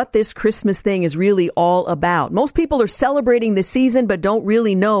consider what this Christmas thing is really all about. Most people are celebrating the season, but don't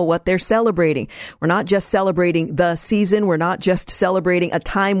really know what they're celebrating. We're not just celebrating the season. We're not just celebrating a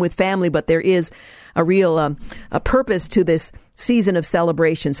time with family, but there is a real a purpose to this season of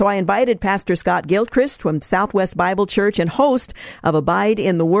celebration. So I invited Pastor Scott Gilchrist from Southwest Bible Church and host of Abide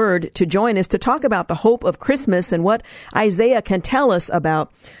in the Word to join us to talk about the hope of Christmas and what Isaiah can tell us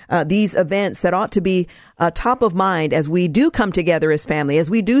about these events that ought to be top of mind as we do come together as family, as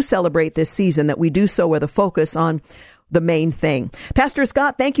we do celebrate this season, that we do so with a focus on the main thing. Pastor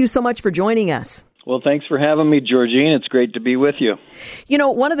Scott, thank you so much for joining us. Well, thanks for having me, Georgene. It's great to be with you. You know,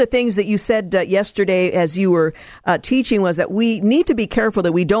 one of the things that you said yesterday as you were teaching was that we need to be careful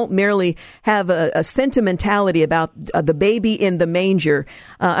that we don't merely have a sentimentality about the baby in the manger.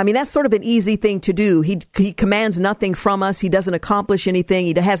 I mean, that's sort of an easy thing to do. He commands nothing from us. He doesn't accomplish anything.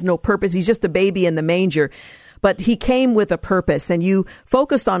 He has no purpose. He's just a baby in the manger. But he came with a purpose, and you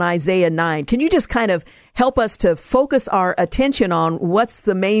focused on Isaiah 9. Can you just kind of help us to focus our attention on what's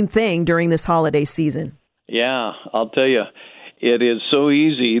the main thing during this holiday season? Yeah, I'll tell you, it is so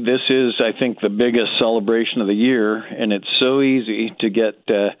easy. This is, I think, the biggest celebration of the year, and it's so easy to get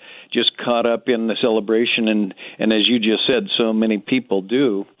just caught up in the celebration, and as you just said, so many people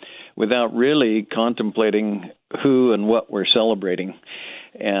do, without really contemplating who and what we're celebrating.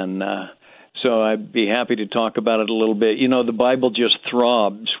 And so I'd be happy to talk about it a little bit. You know, the Bible just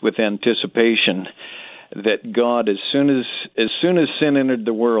throbs with anticipation that God, as soon as sin entered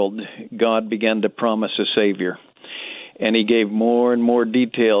the world, God began to promise a Savior. And he gave more and more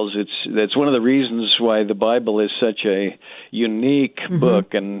details. That's one of the reasons why the Bible is such a unique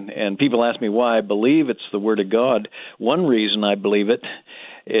book. And people ask me why I believe it's the Word of God. One reason I believe it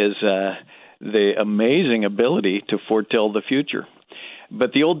is the amazing ability to foretell the future.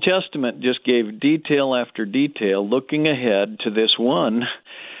 But the Old Testament just gave detail after detail, looking ahead to this one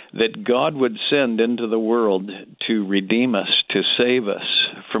that God would send into the world to redeem us, to save us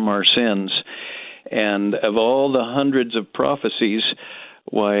from our sins. And of all the hundreds of prophecies,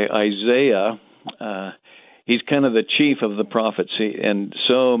 why Isaiah, he's kind of the chief of the prophets, and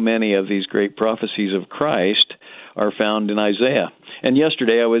so many of these great prophecies of Christ are found in Isaiah. And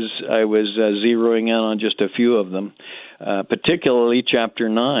yesterday I was zeroing in on just a few of them, particularly chapter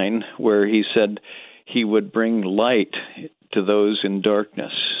 9, where he said he would bring light to those in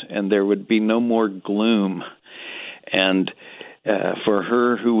darkness, and there would be no more gloom, and for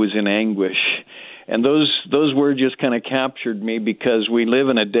her who was in anguish. And those words just kind of captured me, because we live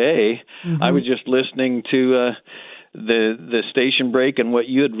in a day. I was just listening to the station break and what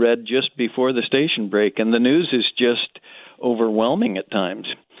you had read just before the station break, and the news is just overwhelming at times.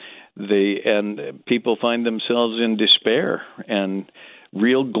 And people find themselves in despair and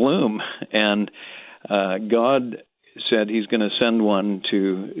real gloom, and God said he's going to send one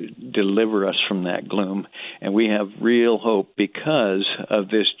to deliver us from that gloom, and we have real hope because of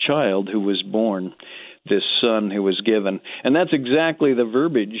this child who was born. this son who was given. And that's exactly the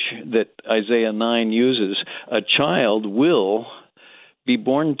verbiage that Isaiah 9 uses. A child will be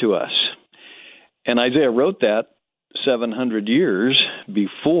born to us. And Isaiah wrote that 700 years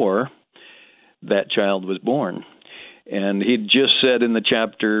before that child was born. And he'd just said in the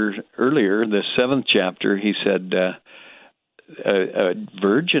chapter earlier, the 7th chapter, he said, a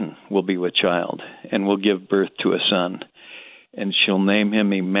virgin will be with child and will give birth to a son, and she'll name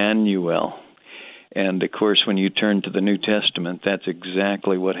him Emmanuel. And, of course, when you turn to the New Testament, that's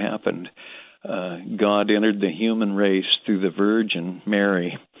exactly what happened. God entered the human race through the Virgin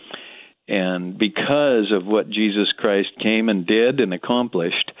Mary. And because of what Jesus Christ came and did and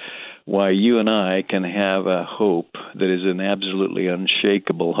accomplished, why you and I can have a hope that is an absolutely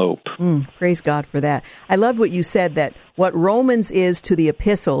unshakable hope. Praise God for that. I loved what you said, that what Romans is to the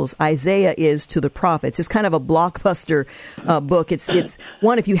epistles, Isaiah is to the prophets. It's kind of a blockbuster book. It's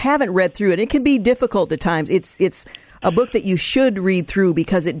one, if you haven't read through it, it can be difficult at times. It's a book that you should read through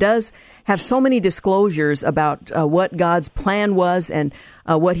because it does have so many disclosures about what God's plan was and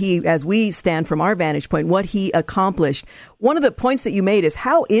what he, as we stand from our vantage point, what he accomplished. One of the points that you made is,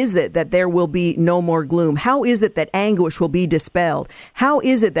 how is it that there will be no more gloom? How is it that anguish will be dispelled? How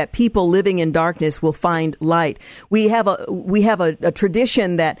is it that people living in darkness will find light? We have a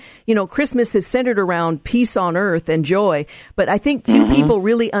tradition that, Christmas is centered around peace on earth and joy, but I think few people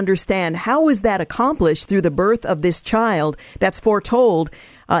really understand how is that accomplished through the birth of this child that's foretold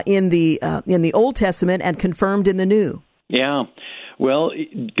in the Old Testament and confirmed in the New. Yeah. Well,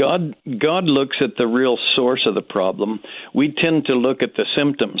 God looks at the real source of the problem. We tend to look at the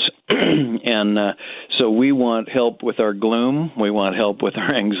symptoms, and so we want help with our gloom. We want help with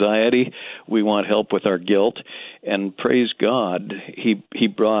our anxiety. We want help with our guilt. And praise God, He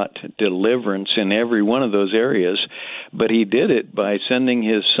brought deliverance in every one of those areas, but He did it by sending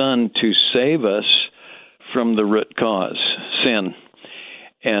His Son to save us from the root cause, sin.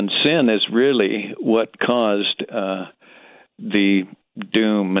 And sin is really what caused the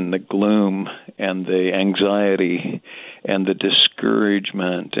doom and the gloom and the anxiety and the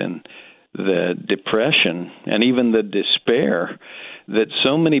discouragement and the depression and even the despair that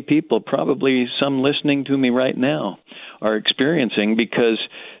so many people, probably some listening to me right now, are experiencing because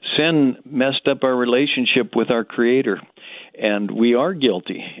sin messed up our relationship with our Creator. And we are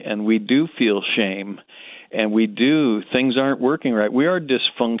guilty, and we do feel shame, and things aren't working right. We are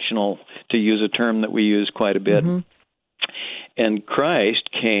dysfunctional, to use a term that we use quite a bit. And Christ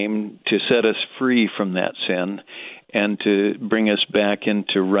came to set us free from that sin and to bring us back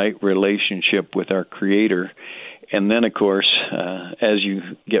into right relationship with our Creator. And then, of course, as you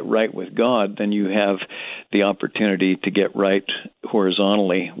get right with God, then you have the opportunity to get right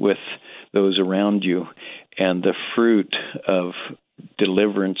horizontally with those around you. And the fruit of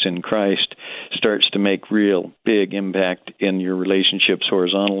deliverance in Christ starts to make real big impact in your relationships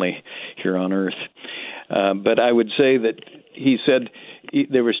horizontally here on earth. But I would say that he said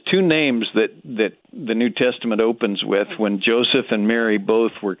there was two names that the New Testament opens with. When Joseph and Mary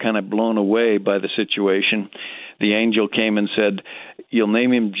both were kind of blown away by the situation, the angel came and said, "You'll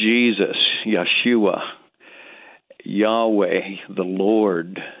name him Jesus, Yeshua, Yahweh, the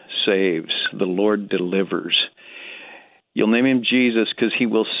Lord saves, the Lord delivers. You'll name him Jesus because he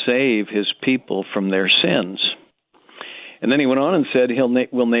will save his people from their sins." And then he went on and said,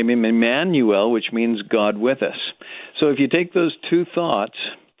 we'll name him Emmanuel, which means God with us. So if you take those two thoughts,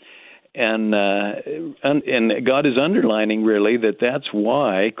 and God is underlining really that that's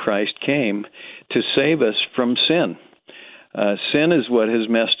why Christ came, to save us from sin. Sin is what has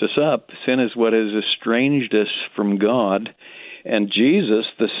messed us up. Sin is what has estranged us from God. And Jesus,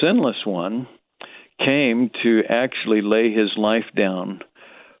 the sinless one, came to actually lay his life down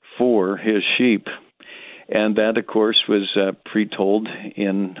for his sheep. And that, of course, was pretold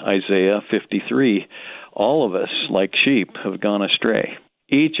in Isaiah 53. All of us, like sheep, have gone astray.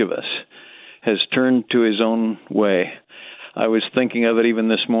 Each of us has turned to his own way. I was thinking of it even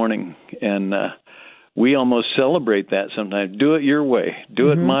this morning, and we almost celebrate that sometimes. Do it your way.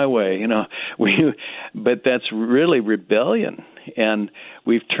 Do it my way. But that's really rebellion. And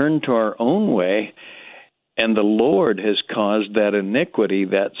we've turned to our own way. And the Lord has caused that iniquity,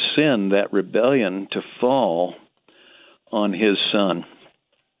 that sin, that rebellion to fall on his Son.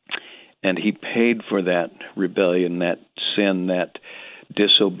 And he paid for that rebellion, that sin, that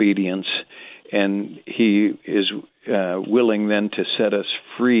disobedience. And he is willing then to set us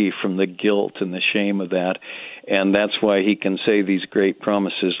free from the guilt and the shame of that. And that's why he can say these great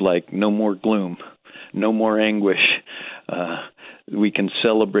promises like, no more gloom, no more anguish. We can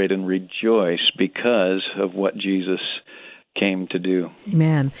celebrate and rejoice because of what Jesus came to do.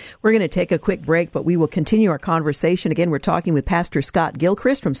 Amen. We're going to take a quick break, but we will continue our conversation. Again, we're talking with Pastor Scott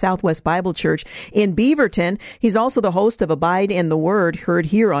Gilchrist from Southwest Bible Church in Beaverton. He's also the host of Abide in the Word, heard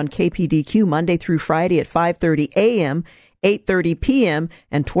here on KPDQ Monday through Friday at 5:30 a.m., 8:30 p.m.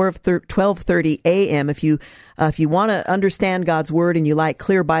 and 12:30 a.m. If you want to understand God's Word and you like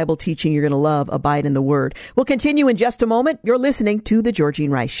clear Bible teaching, you're going to love Abide in the Word. We'll continue in just a moment. You're listening to The Georgene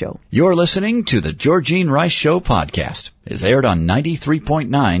Rice Show. You're listening to The Georgene Rice Show podcast. It's aired on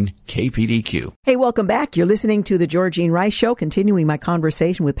 93.9 KPDQ. Hey, welcome back. You're listening to The Georgene Rice Show, continuing my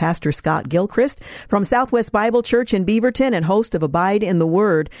conversation with Pastor Scott Gilchrist from Southwest Bible Church in Beaverton and host of Abide in the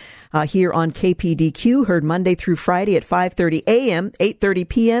Word here on KPDQ, heard Monday through Friday at 5:30 a.m., 8:30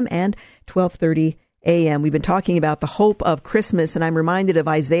 p.m., and 12:30 a.m. We've been talking about the hope of Christmas, and I'm reminded of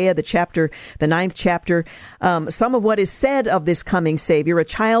Isaiah, the 9th chapter. Some of what is said of this coming Savior: a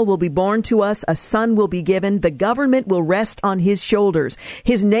child will be born to us, a son will be given, the government will rest on his shoulders.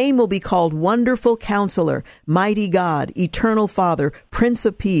 His name will be called Wonderful Counselor, Mighty God, Eternal Father, Prince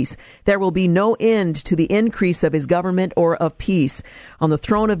of Peace. There will be no end to the increase of his government or of peace on the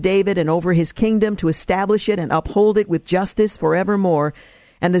throne of David and over his kingdom, to establish it and uphold it with justice forevermore.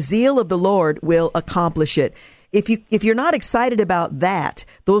 And the zeal of the Lord will accomplish it. If you're not excited about that,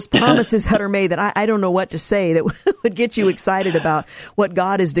 those promises that are made, that I don't know what to say, that would get you excited about what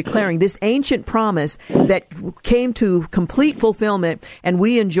God is declaring. This ancient promise that came to complete fulfillment, and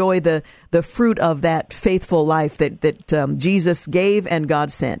we enjoy the fruit of that faithful life that Jesus gave and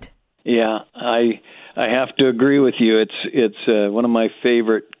God sent. Yeah, I have to agree with you. It's one of my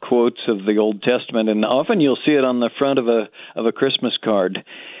favorite quotes of the Old Testament, and often you'll see it on the front of a Christmas card.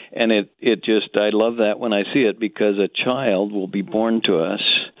 And it just, I love that when I see it, because a child will be born to us,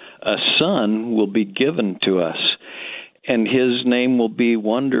 a son will be given to us, and his name will be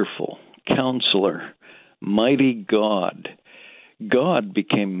Wonderful Counselor, Mighty God. God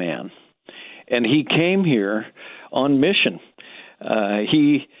became man, and he came here on mission.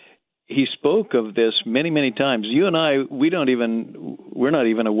 He spoke of this many, many times. You and I, we're not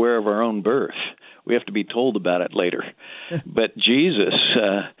even aware of our own birth. We have to be told about it later. But Jesus,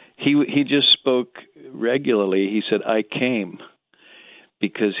 he just spoke regularly. He said, I came,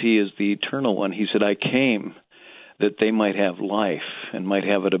 because he is the eternal one. He said, I came that they might have life and might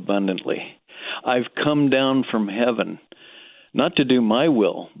have it abundantly. I've come down from heaven, not to do my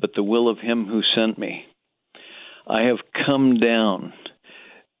will, but the will of him who sent me. I have come down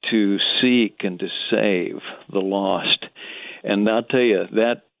to seek and to save the lost. And I'll tell you,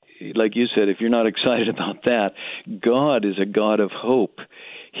 that, like you said, if you're not excited about that, God is a God of hope.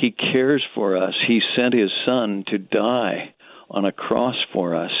 He cares for us. He sent his son to die on a cross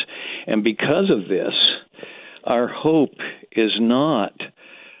for us. And because of this, our hope is not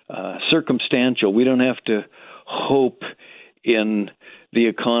circumstantial. We don't have to hope in the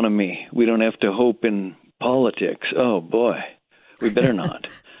economy. We don't have to hope in politics. Oh, boy, we better not.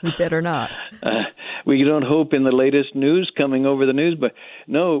 We better not. We don't hope in the latest news coming over the news, but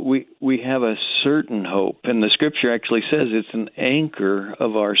no, we have a certain hope. And the scripture actually says it's an anchor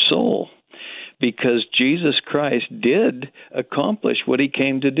of our soul, because Jesus Christ did accomplish what he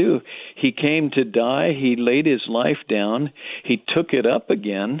came to do. He came to die. He laid his life down. He took it up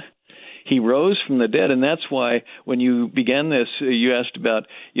again. He rose from the dead, and that's why when you began this, you asked about,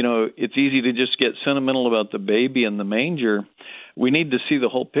 it's easy to just get sentimental about the baby in the manger. We need to see the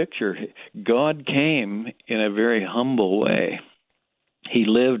whole picture. God came in a very humble way. He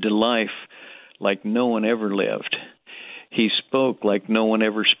lived a life like no one ever lived. He spoke like no one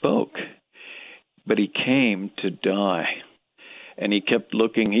ever spoke. But he came to die. And he kept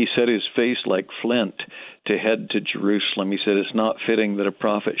looking. He set his face like flint to head to Jerusalem. He said, it's not fitting that a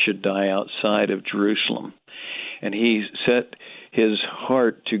prophet should die outside of Jerusalem. And he set his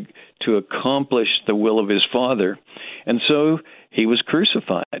heart to accomplish the will of his Father. And so he was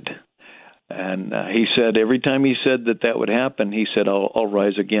crucified. And he said, every time he said that would happen, he said, I'll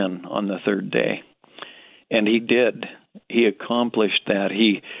rise again on the third day. And he did. He accomplished that.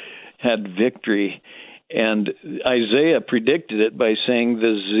 He had victory. And Isaiah predicted it by saying,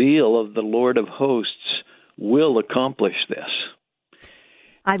 the zeal of the Lord of hosts will accomplish this.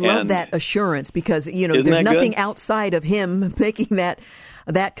 I love that assurance, because, there's nothing outside of him making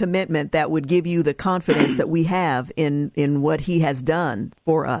that commitment that would give you the confidence that we have in what he has done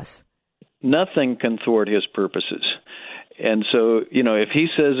for us. Nothing can thwart his purposes. And so, if he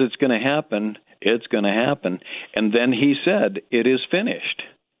says it's going to happen, it's going to happen. And then he said, it is finished.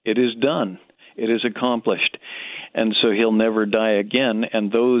 It is done. It is accomplished. And so he'll never die again.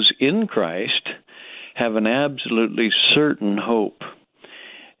 And those in Christ have an absolutely certain hope.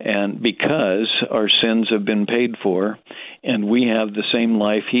 And because our sins have been paid for, and we have the same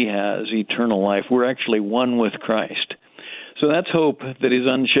life he has, eternal life, we're actually one with Christ. So that's hope that is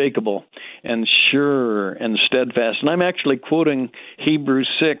unshakable and sure and steadfast. And I'm actually quoting Hebrews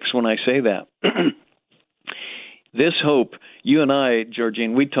 6 when I say that. This hope, you and I,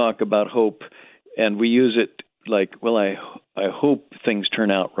 Georgine, we talk about hope, and we use it like, well, I hope things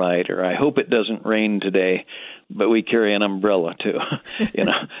turn out right, or I hope it doesn't rain today, but we carry an umbrella too,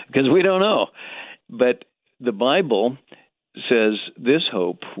 because we don't know. But the Bible says this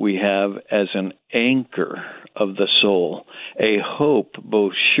hope we have as an anchor of the soul, a hope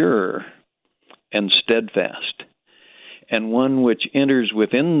both sure and steadfast, and one which enters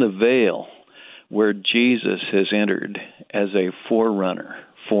within the veil where Jesus has entered as a forerunner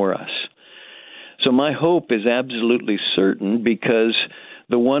for us. So my hope is absolutely certain because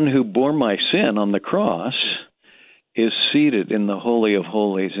the one who bore my sin on the cross is seated in the Holy of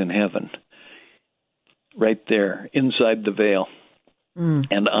Holies in heaven, right there, inside the veil,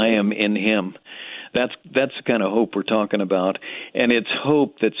 and I am in him. That's the kind of hope we're talking about, and it's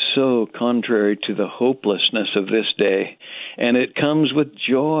hope that's so contrary to the hopelessness of this day, and it comes with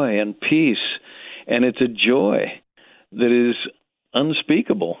joy and peace, and it's a joy that is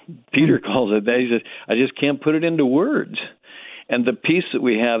unspeakable. Peter calls it that. He says, I just can't put it into words. And the peace that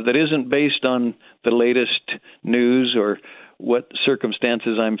we have that isn't based on the latest news or what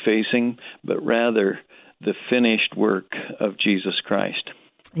circumstances I'm facing, but rather the finished work of Jesus Christ.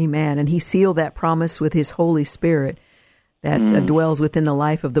 Amen. And he sealed that promise with his Holy Spirit that dwells within the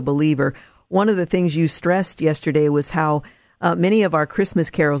life of the believer. One of the things you stressed yesterday was how many of our Christmas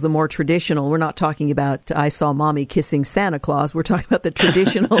carols, the more traditional, we're not talking about I Saw Mommy Kissing Santa Claus, we're talking about the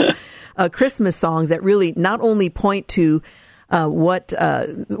traditional Christmas songs that really not only point to what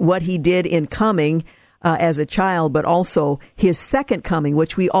he did in coming as a child, but also his second coming,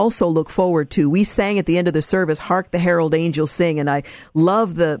 which we also look forward to. We sang at the end of the service, "Hark the Herald Angels Sing," and I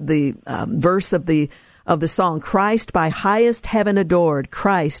love the verse of the song, Christ by highest heaven adored,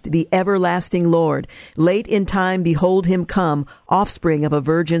 Christ the everlasting Lord. Late in time, behold him come, offspring of a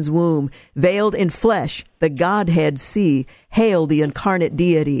virgin's womb, veiled in flesh, the Godhead see. Hail the incarnate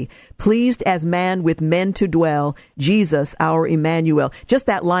deity, pleased as man with men to dwell, Jesus our Emmanuel. Just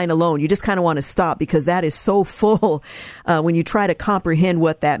that line alone, you just kind of want to stop because that is so full when you try to comprehend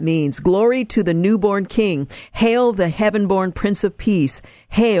what that means. Glory to the newborn King. Hail the heaven-born Prince of Peace.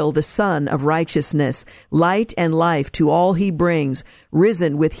 Hail the Son of Righteousness. Light and life to all he brings,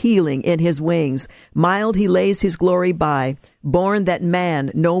 risen with healing in his wings. Mild he lays his glory by, born that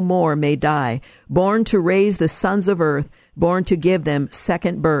man no more may die, born to raise the sons of earth, born to give them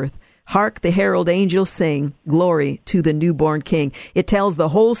second birth. Hark the herald angels sing, glory to the newborn King. It tells the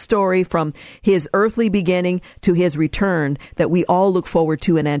whole story from his earthly beginning to his return that we all look forward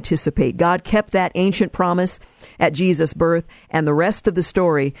to and anticipate. God kept that ancient promise at Jesus' birth, and the rest of the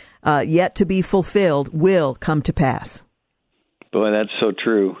story, yet to be fulfilled, will come to pass. Boy, that's so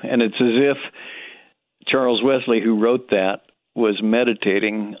true. And it's as if Charles Wesley, who wrote that, was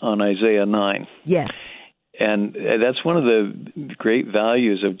meditating on Isaiah 9. Yes. And that's one of the great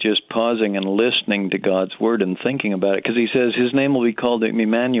values of just pausing and listening to God's word and thinking about it, because he says his name will be called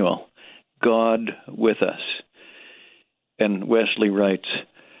Emmanuel, God with us. And Wesley writes,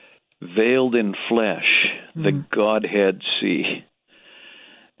 veiled in flesh, the Godhead see.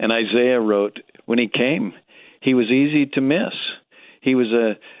 And Isaiah wrote, when he came, he was easy to miss. He was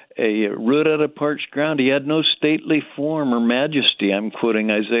a root out of parched ground. He had no stately form or majesty. I'm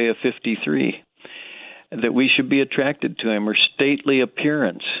quoting Isaiah 53. That we should be attracted to him, or stately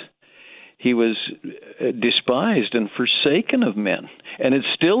appearance. He was despised and forsaken of men. And it's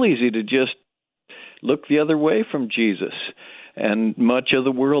still easy to just look the other way from Jesus, and much of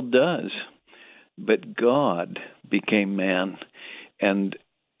the world does. But God became man, and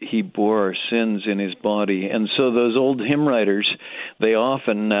he bore our sins in his body. And so those old hymn writers, they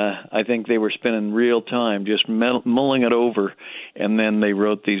often, I think they were spending real time just mulling it over, and then they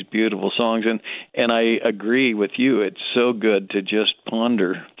wrote these beautiful songs. And I agree with you. It's so good to just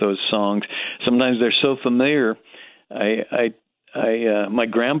ponder those songs. Sometimes they're so familiar. My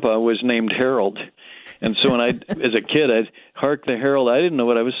grandpa was named Harold. And so when as a kid, I'd hark the herald. I didn't know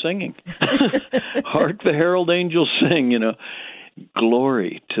what I was singing. Hark the herald angels sing,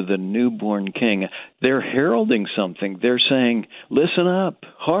 Glory to the newborn King. They're heralding something. They're saying, listen up,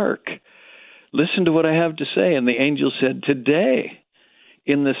 hark, listen to what I have to say. And the angel said, today,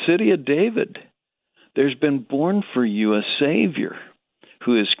 in the city of David, there's been born for you a Savior,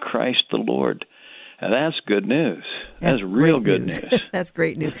 who is Christ the Lord. And that's good news. That's real good news. That's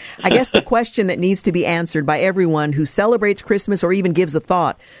great news. I guess the question that needs to be answered by everyone who celebrates Christmas or even gives a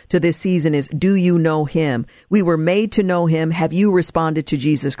thought to this season is, do you know him? We were made to know him. Have you responded to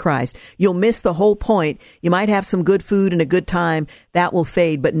Jesus Christ? You'll miss the whole point. You might have some good food and a good time. That will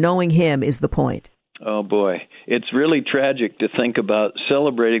fade, but knowing him is the point. Oh, boy. It's really tragic to think about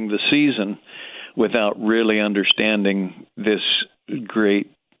celebrating the season without really understanding this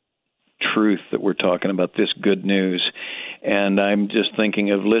great truth that we're talking about, this good news. And I'm just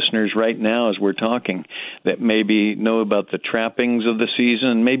thinking of listeners right now as we're talking that maybe know about the trappings of the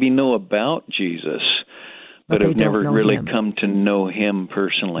season, maybe know about Jesus, but have never really come to know him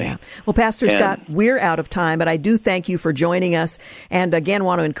personally. Yeah. Well, Pastor Scott, we're out of time, but I do thank you for joining us. And again,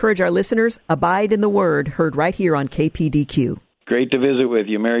 want to encourage our listeners, abide in the Word, heard right here on KPDQ. Great to visit with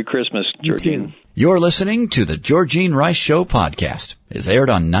you. Merry Christmas, Georgine. You're listening to the Georgine Rice Show podcast. It's aired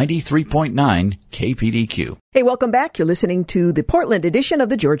on 93.9 KPDQ. Hey, welcome back. You're listening to the Portland edition of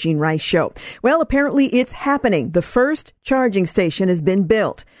the Georgine Rice Show. Well, apparently it's happening. The first charging station has been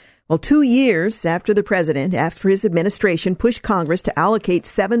built. Well, 2 years after the president, after his administration, pushed Congress to allocate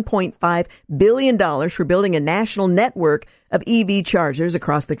 $7.5 billion for building a national network of EV chargers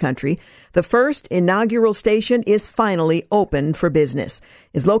across the country, the first inaugural station is finally open for business.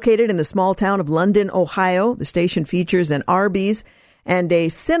 It's located in the small town of London, Ohio. The station features an Arby's and a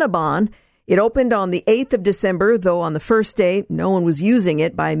Cinnabon. It opened on the 8th of December, though on the first day, no one was using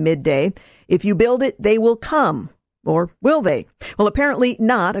it by midday. If you build it, they will come. Or will they? Well, apparently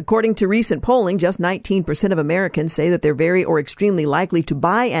not. According to recent polling, just 19% of Americans say that they're very or extremely likely to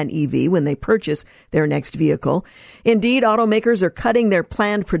buy an EV when they purchase their next vehicle. Indeed, automakers are cutting their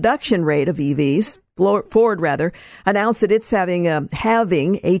planned production rate of EVs. Ford, announced that it's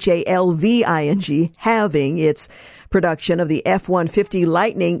halving its production of the F-150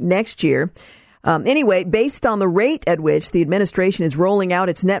 Lightning next year. Anyway, based on the rate at which the administration is rolling out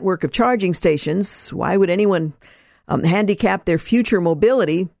its network of charging stations, why would anyone handicap their future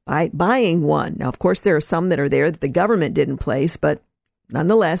mobility by buying one? Now, of course, there are some that are there that the government didn't place, but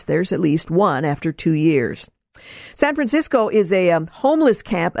nonetheless, there's at least one after 2 years. San Francisco is a homeless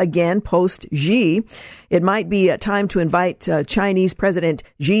camp again post-Xi. It might be time to invite Chinese President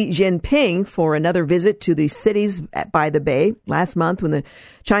Xi Jinping for another visit to the cities by the Bay. Last month, when the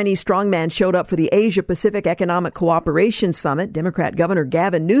Chinese strongman showed up for the Asia-Pacific Economic Cooperation Summit, Democrat Governor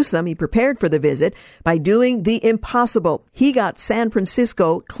Gavin Newsom, he prepared for the visit by doing the impossible. He got San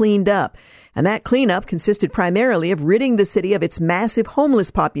Francisco cleaned up. And that cleanup consisted primarily of ridding the city of its massive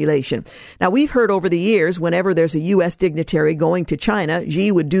homeless population. Now, we've heard over the years, whenever there's a U.S. dignitary going to China,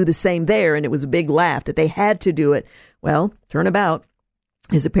 Xi would do the same there, and it was a big laugh that they had to do it. Well, turnabout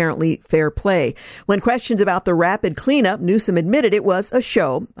is apparently fair play. When questioned about the rapid cleanup, Newsom admitted it was a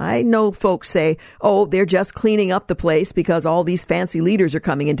show. I know folks say, oh, they're just cleaning up the place because all these fancy leaders are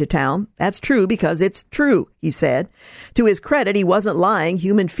coming into town. That's true because it's true, he said. To his credit, he wasn't lying.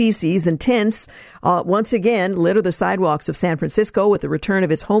 Human feces and tents once again litter the sidewalks of San Francisco with the return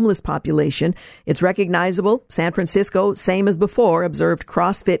of its homeless population. It's recognizable. San Francisco, same as before, observed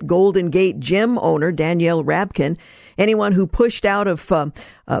CrossFit Golden Gate gym owner Danielle Rabkin. Anyone they pushed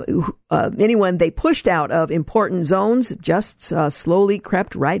out of important zones just slowly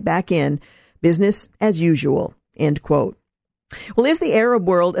crept right back in. Business as usual. End quote. Well, is the Arab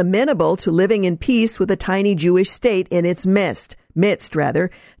world amenable to living in peace with a tiny Jewish state in its midst?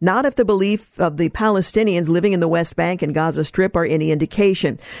 Not if the belief of the Palestinians living in the West Bank and Gaza Strip are any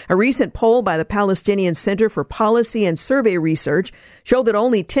indication. A recent poll by the Palestinian Center for Policy and Survey Research showed that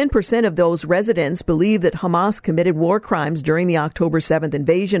only 10% of those residents believe that Hamas committed war crimes during the October 7th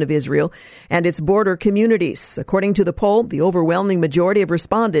invasion of Israel and its border communities. According to the poll, the overwhelming majority of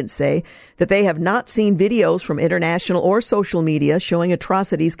respondents say that they have not seen videos from international or social media showing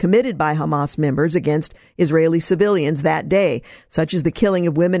atrocities committed by Hamas members against Israeli civilians that day, such as the killing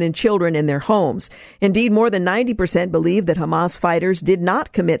of women and children in their homes. Indeed, more than 90% believe that Hamas fighters did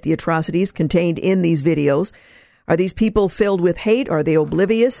not commit the atrocities contained in these videos. Are these people filled with hate? Are they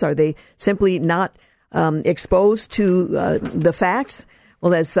oblivious? Are they simply not exposed to the facts?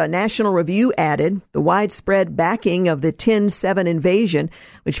 Well, as National Review added, the widespread backing of the 10/7 invasion,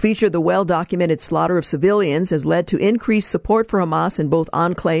 which featured the well-documented slaughter of civilians, has led to increased support for Hamas in both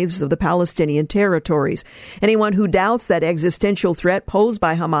enclaves of the Palestinian territories. Anyone who doubts that existential threat posed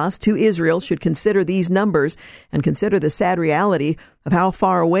by Hamas to Israel should consider these numbers and consider the sad reality of how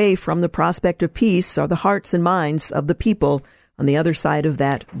far away from the prospect of peace are the hearts and minds of the people on the other side of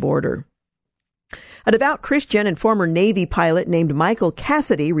that border. A devout Christian and former Navy pilot named Michael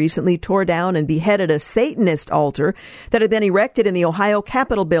Cassidy recently tore down and beheaded a Satanist altar that had been erected in the Ohio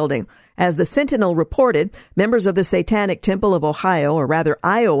Capitol building. As the Sentinel reported, members of the Satanic Temple of Ohio, or rather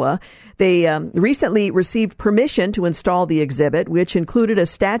Iowa, they recently received permission to install the exhibit, which included a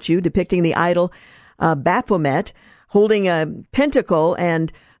statue depicting the idol Baphomet holding a pentacle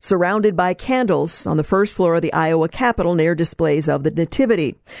and surrounded by candles on the first floor of the Iowa Capitol near displays of the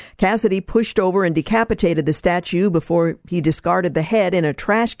Nativity. Cassidy pushed over and decapitated the statue before he discarded the head in a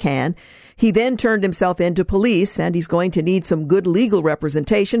trash can. He then turned himself in to police, and he's going to need some good legal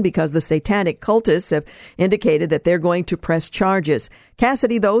representation because the satanic cultists have indicated that they're going to press charges.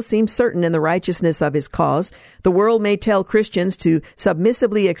 Cassidy, though, seems certain in the righteousness of his cause. The world may tell Christians to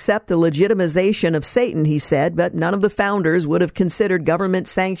submissively accept the legitimization of Satan, he said, but none of the founders would have considered government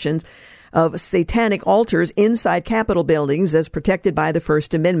sanctions of satanic altars inside Capitol buildings as protected by the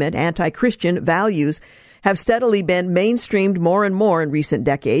First Amendment. Anti-Christian values have steadily been mainstreamed more and more in recent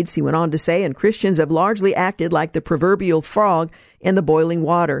decades, he went on to say, and Christians have largely acted like the proverbial frog in the boiling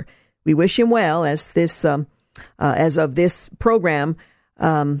water. We wish him well as of this program,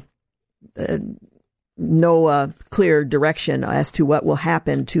 no clear direction as to what will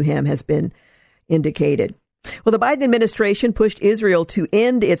happen to him has been indicated. Well, the Biden administration pushed Israel to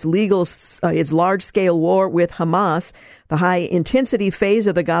end its large-scale war with Hamas. The high-intensity phase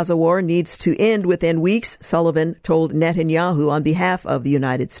of the Gaza war needs to end within weeks, Sullivan told Netanyahu on behalf of the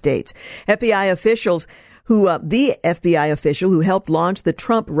United States. The FBI official who helped launch the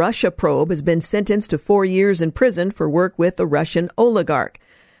Trump-Russia probe has been sentenced to 4 years in prison for work with a Russian oligarch.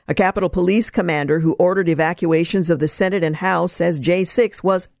 A Capitol Police commander who ordered evacuations of the Senate and House says J6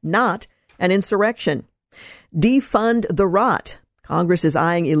 was not an insurrection. Defund the rot. Congress is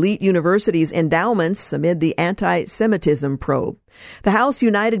eyeing elite universities' endowments amid the anti-Semitism probe. The House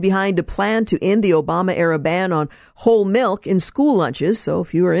united behind a plan to end the Obama-era ban on whole milk in school lunches. So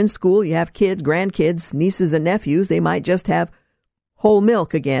if you are in school, you have kids, grandkids, nieces and nephews, they might just have whole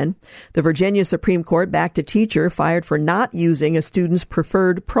milk again. The Virginia Supreme Court backed a teacher fired for not using a student's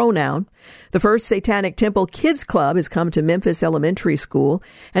preferred pronoun. The first Satanic Temple Kids Club has come to Memphis Elementary School,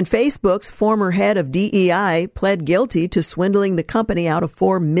 and Facebook's former head of DEI pled guilty to swindling the company out of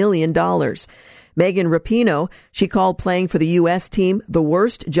 $4 million. Megan Rapinoe, she called playing for the U.S. team the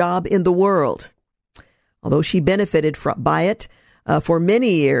worst job in the world. Although she benefited by it for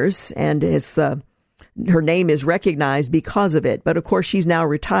many years and is her name is recognized because of it. But of course, she's now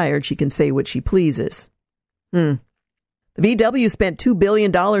retired. She can say what she pleases. The VW spent $2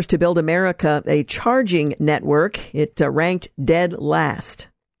 billion to build America a charging network. It ranked dead last.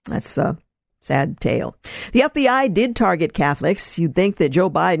 That's a sad tale. The FBI did target Catholics. You'd think that Joe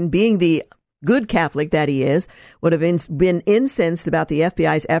Biden, being the good Catholic that he is, would have been incensed about the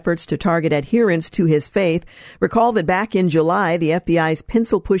FBI's efforts to target adherents to his faith. Recall that back in July, the FBI's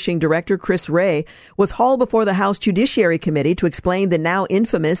pencil-pushing director, Chris Wray, was hauled before the House Judiciary Committee to explain the now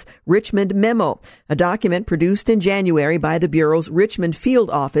infamous Richmond Memo, a document produced in January by the Bureau's Richmond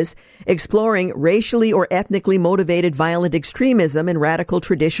Field Office, exploring racially or ethnically motivated violent extremism and radical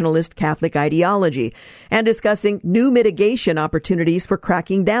traditionalist Catholic ideology, and discussing new mitigation opportunities for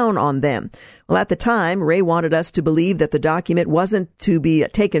cracking down on them. Well, at the time, Wray wanted us to believe that the document wasn't to be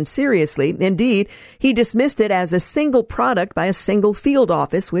taken seriously. Indeed, he dismissed it as a single product by a single field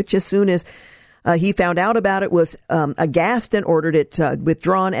office, which as soon as he found out about it was aghast and ordered it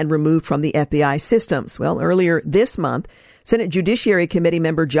withdrawn and removed from the FBI systems. Well, earlier this month, Senate Judiciary Committee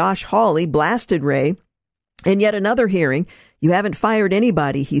member Josh Hawley blasted Wray. In yet another hearing, you haven't fired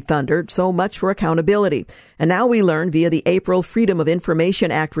anybody, he thundered, so much for accountability. And now we learn via the April Freedom of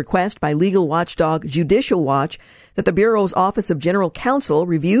Information Act request by legal watchdog Judicial Watch that the Bureau's Office of General Counsel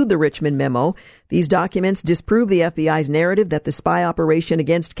reviewed the Richmond Memo. These documents disprove the FBI's narrative that the spy operation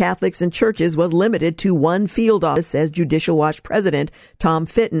against Catholics and churches was limited to one field office, says Judicial Watch President Tom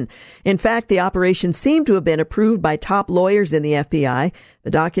Fitton. In fact, the operation seemed to have been approved by top lawyers in the FBI. The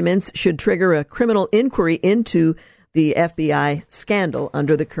documents should trigger a criminal inquiry into the FBI scandal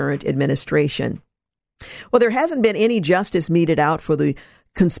under the current administration. Well, there hasn't been any justice meted out for the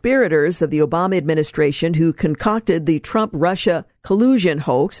conspirators of the Obama administration who concocted the Trump-Russia collusion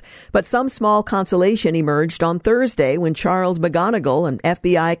hoax, but some small consolation emerged on Thursday when Charles McGonigal, an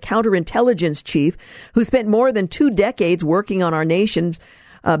FBI counterintelligence chief who spent more than 2 decades working on our nation's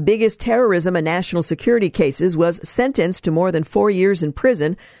biggest terrorism and national security cases, was sentenced to more than 4 years in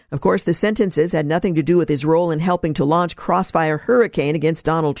prison. Of course, the sentences had nothing to do with his role in helping to launch Crossfire Hurricane against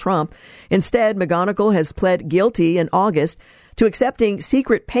Donald Trump. Instead, McGonigal has pled guilty in August to accepting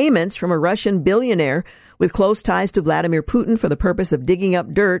secret payments from a Russian billionaire with close ties to Vladimir Putin for the purpose of digging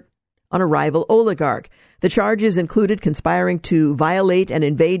up dirt on a rival oligarch. The charges included conspiring to violate and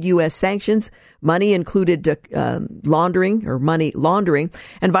invade U.S. sanctions. Money included money laundering,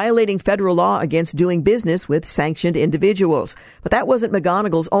 and violating federal law against doing business with sanctioned individuals. But that wasn't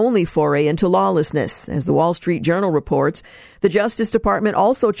McGonigal's only foray into lawlessness. As the Wall Street Journal reports, the Justice Department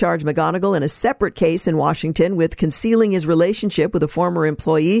also charged McGonigal in a separate case in Washington with concealing his relationship with a former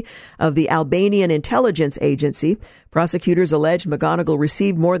employee of the Albanian intelligence agency. Prosecutors alleged McGonigal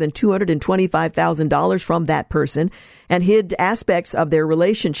received more than $225,000 from that person and hid aspects of their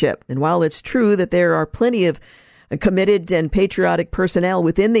relationship. And while it's true that there are plenty of committed and patriotic personnel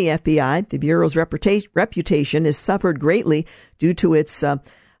within the FBI, the Bureau's reputation has suffered greatly due to its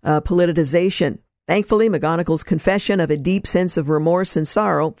politicization. Thankfully, McGonigal's confession of a deep sense of remorse and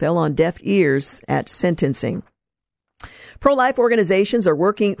sorrow fell on deaf ears at sentencing. Pro-life organizations are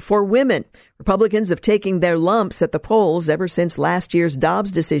working for women. Republicans have taken their lumps at the polls ever since last year's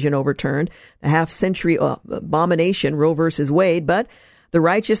Dobbs decision overturned the half-century abomination Roe v. Wade, but the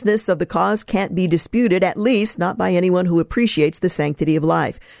righteousness of the cause can't be disputed, at least not by anyone who appreciates the sanctity of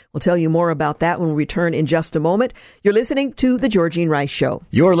life. We'll tell you more about that when we return in just a moment. You're listening to The Georgene Rice Show.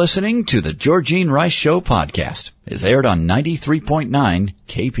 You're listening to The Georgene Rice Show podcast. It's aired on 93.9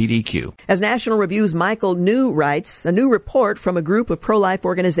 KPDQ. As National Review's Michael New writes, a new report from a group of pro-life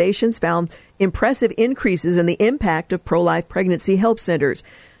organizations found impressive increases in the impact of pro-life pregnancy help centers.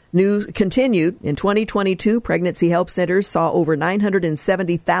 News continued. In 2022, pregnancy help centers saw over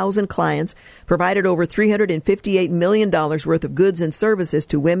 970,000 clients, provided over $358 million worth of goods and services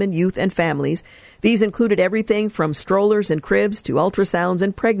to women, youth, and families. These included everything from strollers and cribs to ultrasounds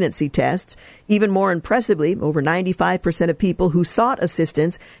and pregnancy tests. Even more impressively, over 95% of people who sought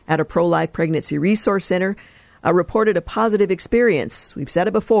assistance at a pro-life pregnancy resource center reported a positive experience. We've said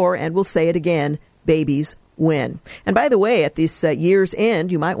it before, and we'll say it again, babies win. And by the way, at this year's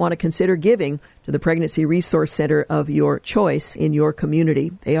end, you might want to consider giving to the Pregnancy Resource Center of your choice in your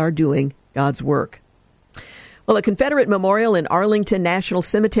community. They are doing God's work. Well, a Confederate memorial in Arlington National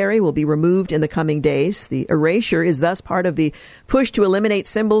Cemetery will be removed in the coming days. The erasure is thus part of the push to eliminate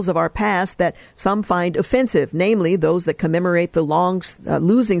symbols of our past that some find offensive, namely those that commemorate the long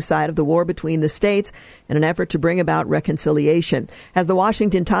losing side of the war between the states in an effort to bring about reconciliation. As the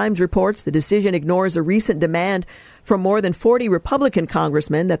Washington Times reports, the decision ignores a recent demand from more than 40 Republican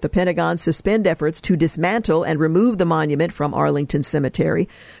congressmen that the Pentagon suspend efforts to dismantle and remove the monument from Arlington Cemetery.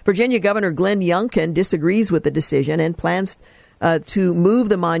 Virginia Governor Glenn Youngkin disagrees with the decision and plans to move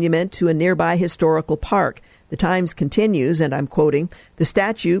the monument to a nearby historical park. The Times continues, and I'm quoting, "The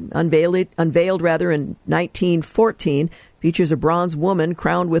statue, unveiled in 1914, features a bronze woman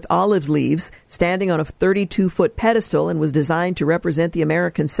crowned with olive leaves standing on a 32-foot pedestal and was designed to represent the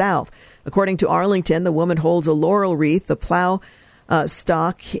American South. According to Arlington, the woman holds a laurel wreath, a plow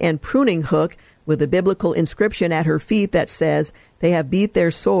stalk, and pruning hook with a biblical inscription at her feet that says, 'They have beat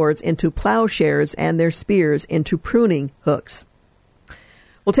their swords into plowshares and their spears into pruning hooks.'"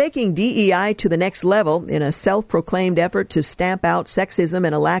 Well, taking DEI to the next level in a self-proclaimed effort to stamp out sexism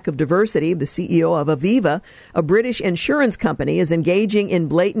and a lack of diversity, the CEO of Aviva, a British insurance company, is engaging in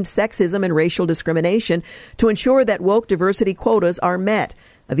blatant sexism and racial discrimination to ensure that woke diversity quotas are met.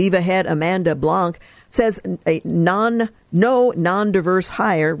 Aviva head Amanda Blanc says no non-diverse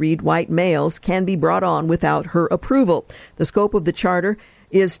hire, read white males, can be brought on without her approval. The scope of the charter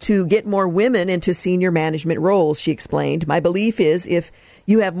is to get more women into senior management roles, she explained. "My belief is if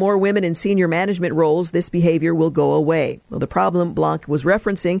you have more women in senior management roles, this behavior will go away." Well, the problem Blanc was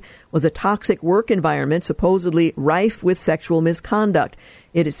referencing was a toxic work environment supposedly rife with sexual misconduct.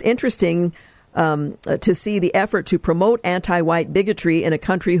 It is interesting to see the effort to promote anti-white bigotry in a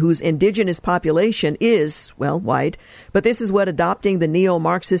country whose indigenous population is, well, white. But this is what adopting the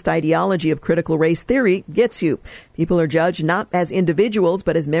neo-Marxist ideology of critical race theory gets you. People are judged not as individuals,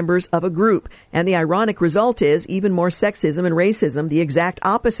 but as members of a group. And the ironic result is even more sexism and racism, the exact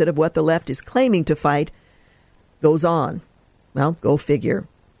opposite of what the left is claiming to fight, goes on. Well, go figure.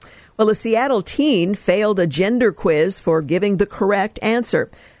 Well, a Seattle teen failed a gender quiz for giving the correct answer.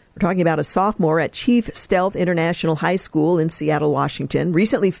 We're talking about a sophomore at Chief Stealth International High School in Seattle, Washington,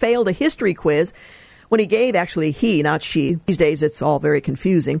 recently failed a history quiz when he gave, actually he, not she, these days it's all very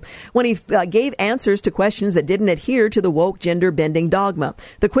confusing, when he gave answers to questions that didn't adhere to the woke gender-bending dogma.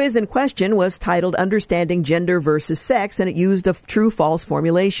 The quiz in question was titled Understanding Gender versus Sex, and it used a true-false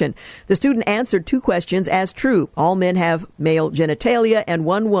formulation. The student answered two questions as true. All men have male genitalia, and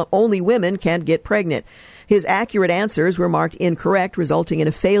only women can get pregnant. His accurate answers were marked incorrect, resulting in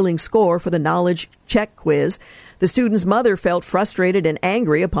a failing score for the knowledge check quiz. The student's mother felt frustrated and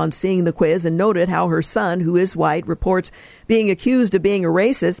angry upon seeing the quiz and noted how her son, who is white, reports being accused of being a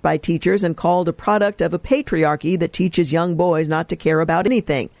racist by teachers and called a product of a patriarchy that teaches young boys not to care about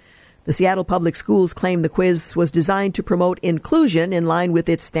anything. The Seattle Public Schools claim the quiz was designed to promote inclusion in line with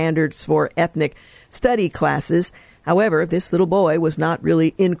its standards for ethnic study classes. However, this little boy was not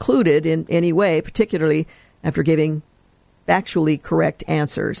really included in any way, particularly after giving factually correct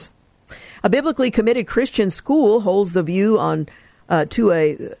answers. A biblically committed Christian school holds to a view on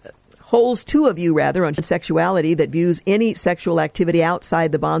sexuality that views any sexual activity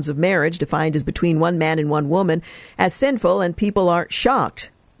outside the bonds of marriage, defined as between one man and one woman, as sinful, and people are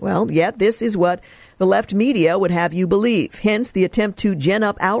shocked. Well, yet this is what the left media would have you believe. Hence, the attempt to gin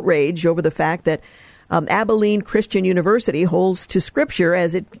up outrage over the fact that Abilene Christian University holds to Scripture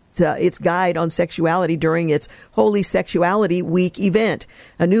as its guide on sexuality during its Holy Sexuality Week event.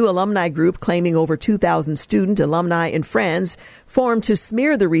 A new alumni group claiming over 2,000 student, alumni, and friends formed to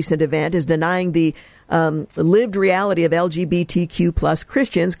smear the recent event as denying the lived reality of LGBTQ plus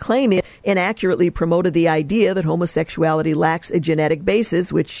Christians, claiming it inaccurately promoted the idea that homosexuality lacks a genetic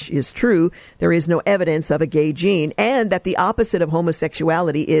basis, which is true. There is no evidence of a gay gene, and that the opposite of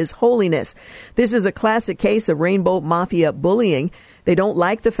homosexuality is holiness. This is a classic case of rainbow mafia bullying. They don't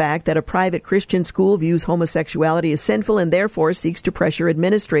like the fact that a private Christian school views homosexuality as sinful and therefore seeks to pressure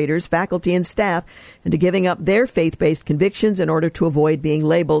administrators, faculty, and staff into giving up their faith-based convictions in order to avoid being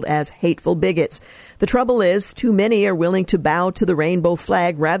labeled as hateful bigots. The trouble is, too many are willing to bow to the rainbow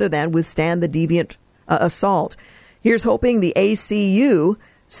flag rather than withstand the deviant assault. Here's hoping the ACU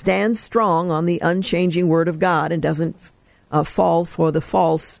stands strong on the unchanging Word of God and doesn't fall for the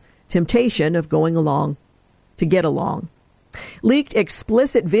false temptation of going along to get along. Leaked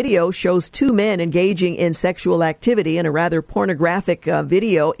explicit video shows two men engaging in sexual activity in a rather pornographic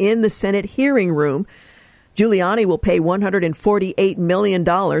video in the Senate hearing room. Giuliani will pay $148 million,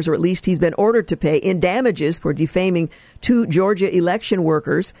 or at least he's been ordered to pay, in damages for defaming two Georgia election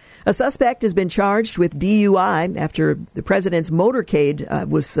workers. A suspect has been charged with DUI after the president's motorcade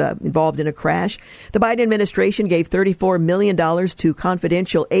was involved in a crash. The Biden administration gave $34 million to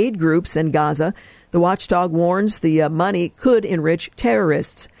confidential aid groups in Gaza. The watchdog warns the money could enrich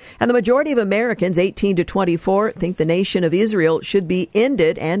terrorists. And the majority of Americans, 18 to 24, think the nation of Israel should be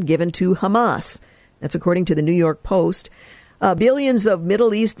ended and given to Hamas. That's according to the New York Post. Billions of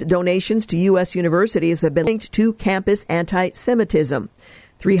Middle East donations to U.S. universities have been linked to campus anti-Semitism.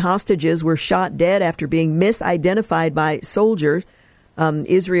 3 hostages were shot dead after being misidentified by soldiers.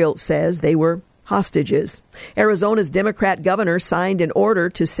 Israel says they were hostages. Arizona's Democrat governor signed an order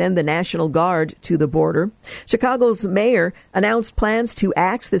to send the National Guard to the border. Chicago's mayor announced plans to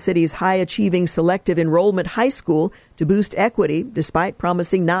axe the city's high-achieving selective enrollment high school to boost equity, despite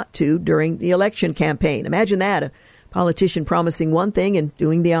promising not to during the election campaign. Imagine that, a politician promising one thing and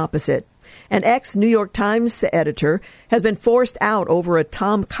doing the opposite. An ex-New York Times editor has been forced out over a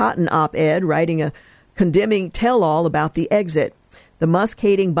Tom Cotton op-ed writing a condemning tell-all about the exit. The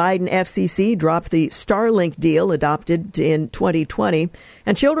Musk-hating Biden FCC dropped the Starlink deal adopted in 2020,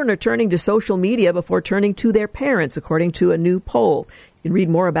 and children are turning to social media before turning to their parents, according to a new poll. You can read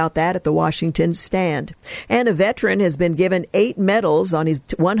more about that at the Washington Stand. And a veteran has been given 8 medals on his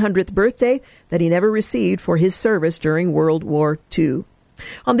 100th birthday that he never received for his service during World War II.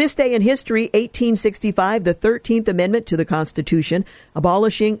 On this day in history, 1865, the 13th Amendment to the Constitution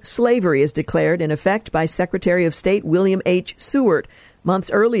abolishing slavery is declared in effect by Secretary of State William H. Seward. Months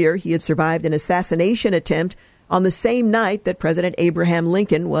earlier, he had survived an assassination attempt on the same night that President Abraham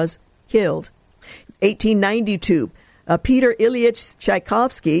Lincoln was killed. 1892, Peter Ilyich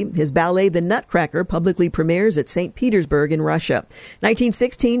Tchaikovsky, his ballet The Nutcracker, publicly premieres at St. Petersburg in Russia.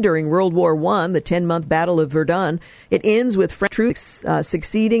 1916, during World War I, the 10-month Battle of Verdun, it ends with French troops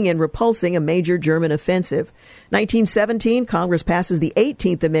succeeding in repulsing a major German offensive. 1917, Congress passes the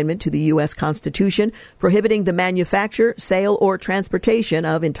 18th Amendment to the U.S. Constitution, prohibiting the manufacture, sale, or transportation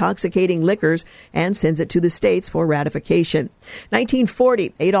of intoxicating liquors, and sends it to the states for ratification.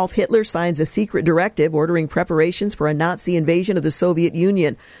 1940, Adolf Hitler signs a secret directive ordering preparations for a Nazi invasion of the Soviet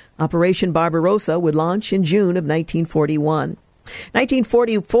Union. Operation Barbarossa would launch in June of 1941.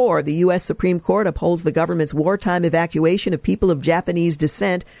 1944, the U.S. Supreme Court upholds the government's wartime evacuation of people of Japanese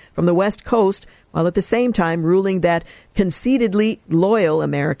descent from the West Coast, while at the same time ruling that conceitedly loyal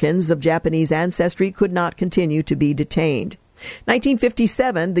Americans of Japanese ancestry could not continue to be detained.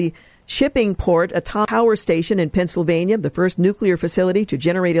 1957, the shipping port Atomic Power Station in Pennsylvania, the first nuclear facility to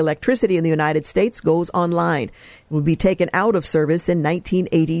generate electricity in the United States, goes online. It will be taken out of service in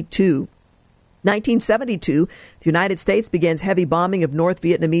 1982. 1972, the United States begins heavy bombing of North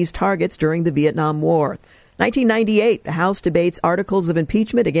Vietnamese targets during the Vietnam War. 1998, the House debates articles of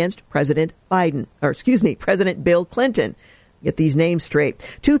impeachment against President Bill Clinton. Get these names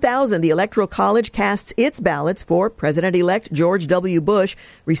straight. 2000, the Electoral College casts its ballots for President-elect George W. Bush,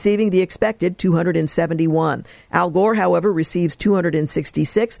 receiving the expected 271. Al Gore, however, receives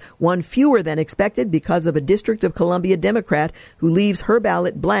 266, one fewer than expected because of a District of Columbia Democrat who leaves her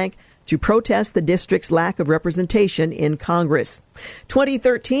ballot blank to protest the district's lack of representation in Congress.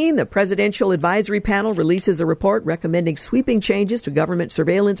 2013, the Presidential Advisory Panel releases a report recommending sweeping changes to government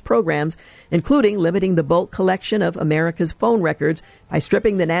surveillance programs, including limiting the bulk collection of America's phone records by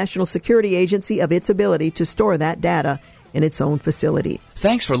stripping the National Security Agency of its ability to store that data in its own facility.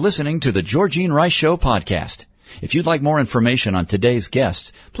 Thanks for listening to the Georgene Rice Show podcast. If you'd like more information on today's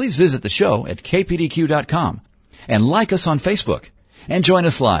guests, please visit the show at kpdq.com and like us on Facebook. And join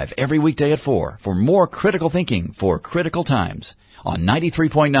us live every weekday at 4 for more critical thinking for critical times on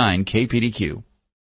 93.9 KPDQ.